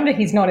mean, no wonder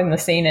he's not in the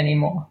scene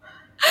anymore.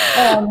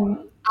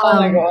 Oh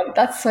my God,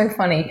 that's so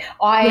funny.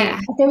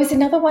 There was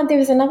another one. There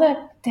was another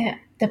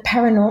the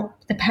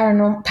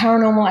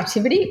paranormal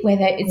activity where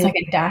it's like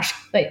a dash.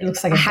 It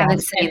looks like a dash. I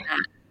haven't seen that.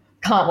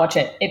 Can't watch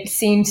it. It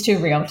seems too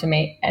real to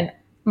me. And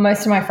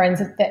most of my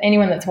friends,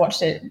 anyone that's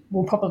watched it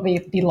will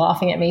probably be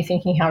laughing at me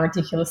thinking how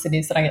ridiculous it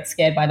is that I get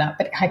scared by that.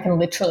 But I can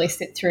literally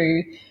sit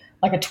through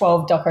like a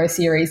 12 doco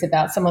series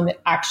about someone that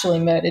actually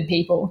murdered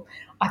people.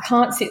 I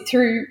can't sit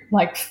through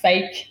like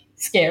fake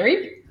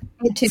scary.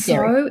 Too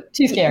scary.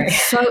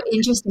 It's so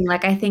interesting.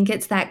 Like, I think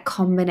it's that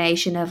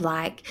combination of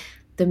like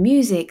the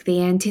music,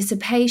 the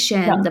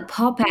anticipation, the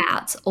pop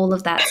outs, all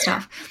of that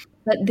stuff.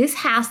 But this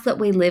house that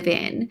we live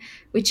in,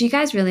 which you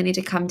guys really need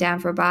to come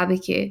down for a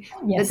barbecue,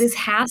 but this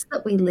house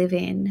that we live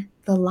in,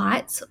 the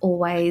lights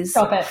always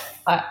Stop it.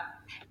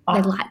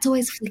 The lights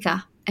always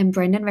flicker, and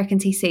Brendan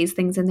reckons he sees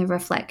things in the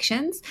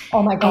reflections.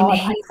 Oh my God,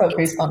 I got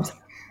goosebumps.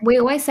 We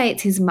always say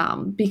it's his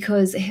mum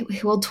because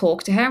he will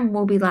talk to her and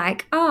we'll be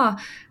like, oh,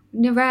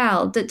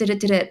 Narelle, did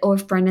it. Or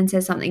if Brendan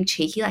says something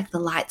cheeky, like the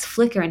lights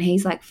flicker and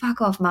he's like, fuck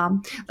off,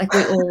 mum. Like,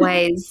 we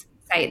always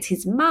say it's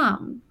his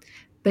mum.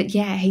 But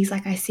yeah, he's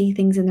like, I see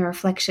things in the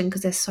reflection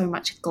because there's so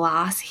much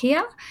glass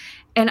here.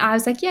 And I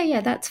was like, yeah,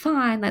 that's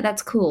fine. Like,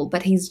 that's cool.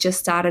 But he's just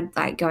started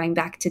like going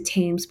back to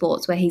team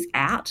sports where he's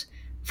out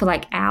for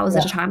like hours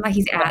at a time. Like,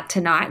 he's out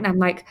tonight. And I'm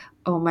like,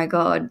 oh my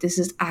God, this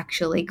is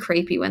actually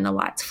creepy when the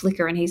lights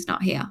flicker and he's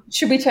not here.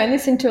 Should we turn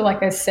this into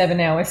like a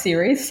 7-hour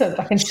series so that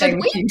I can stay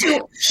with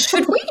you?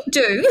 Should we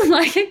do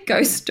like a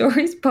ghost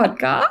stories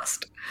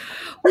podcast?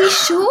 We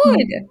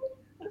should.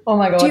 Oh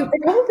my God, there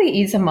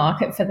probably is a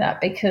market for that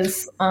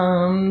because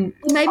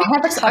maybe I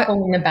have a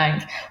couple in the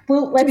bank.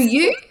 Well, let's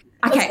you.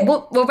 Okay,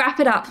 we'll wrap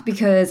it up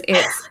because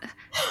it's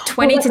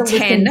 20 to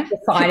 10.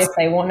 Decide if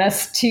they want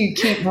us to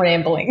keep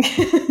rambling.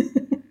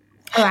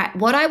 All right,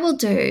 what I will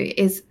do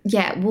is,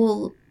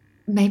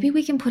 maybe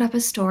we can put up a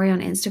story on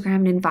Instagram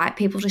and invite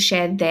people to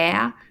share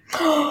their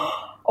I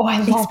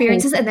love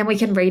experiences, it. and then we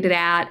can read it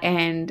out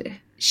and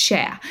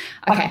share.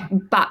 Okay.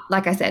 But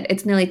like I said,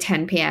 it's nearly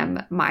 10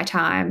 p.m. my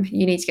time.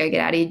 You need to go get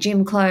out of your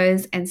gym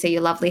clothes and see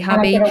your lovely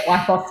hubby. I'm going to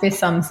wipe off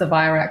this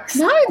Virex.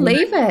 No,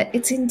 leave it.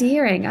 It's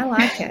endearing. I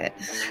like it.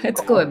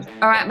 It's good.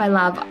 All right, my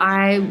love.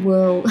 I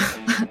will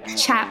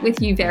chat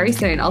with you very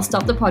soon. I'll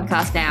stop the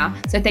podcast now.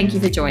 So thank you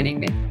for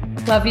joining me.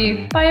 Love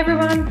you. Bye,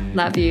 everyone.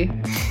 Love you.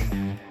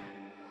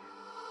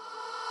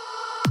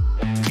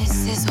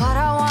 This is what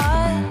I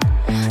want.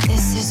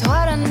 This is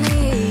what I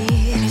need.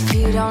 If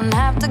you don't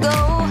have to go,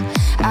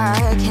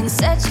 I can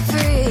set you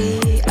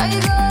free. Are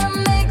you gonna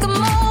make a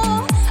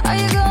move? Are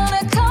you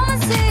gonna come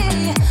and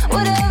see?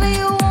 Whatever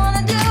you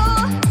wanna do,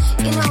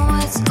 you know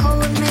it's cool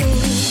with me.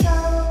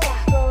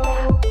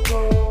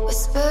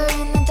 Whisper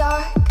in the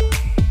dark.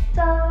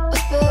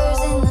 Whispers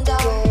in the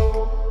dark.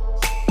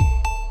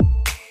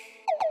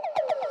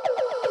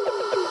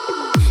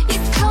 You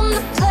come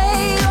to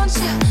play, don't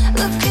you?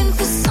 Looking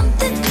for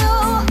something new.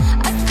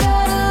 I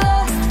got a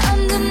lot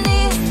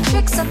underneath,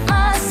 tricks up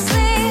my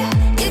sleeve.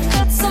 You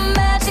got some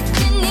magic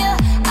in you.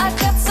 I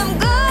got some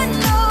good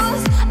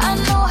news. I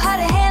know how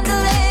to handle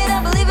it.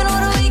 I believe in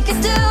what we can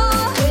do.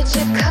 Would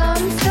you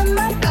come to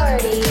my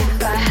party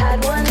if I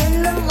had one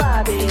in the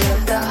lobby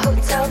of the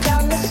hotel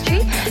down the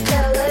street?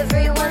 Tell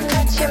everyone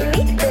that you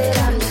meet that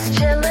I'm just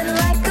chilling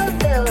like a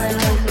villain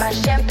with my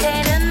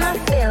champagne and my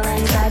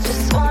feelings. I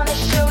just wanna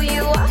show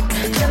you off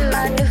to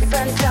my new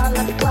friends on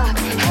the block.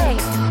 Hey,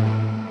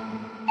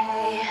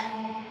 hey.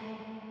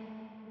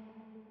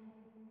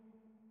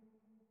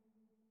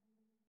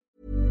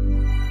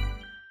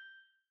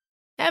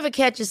 Ever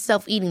catch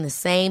yourself eating the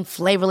same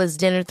flavorless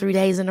dinner 3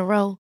 days in a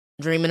row?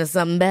 Dreaming of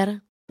something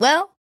better?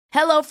 Well,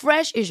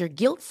 HelloFresh is your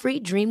guilt-free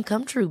dream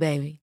come true,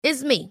 baby.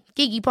 It's me,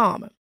 Keke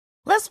Palmer.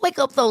 Let's wake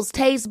up those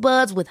taste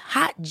buds with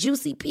hot,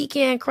 juicy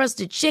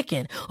pecan-crusted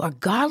chicken or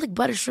garlic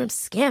butter shrimp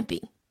scampi.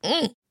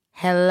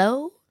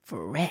 Hello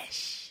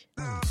Fresh.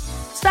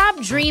 Stop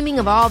dreaming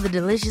of all the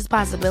delicious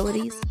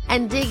possibilities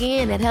and dig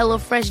in at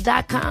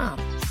HelloFresh.com.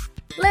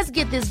 Let's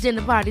get this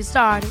dinner party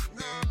started.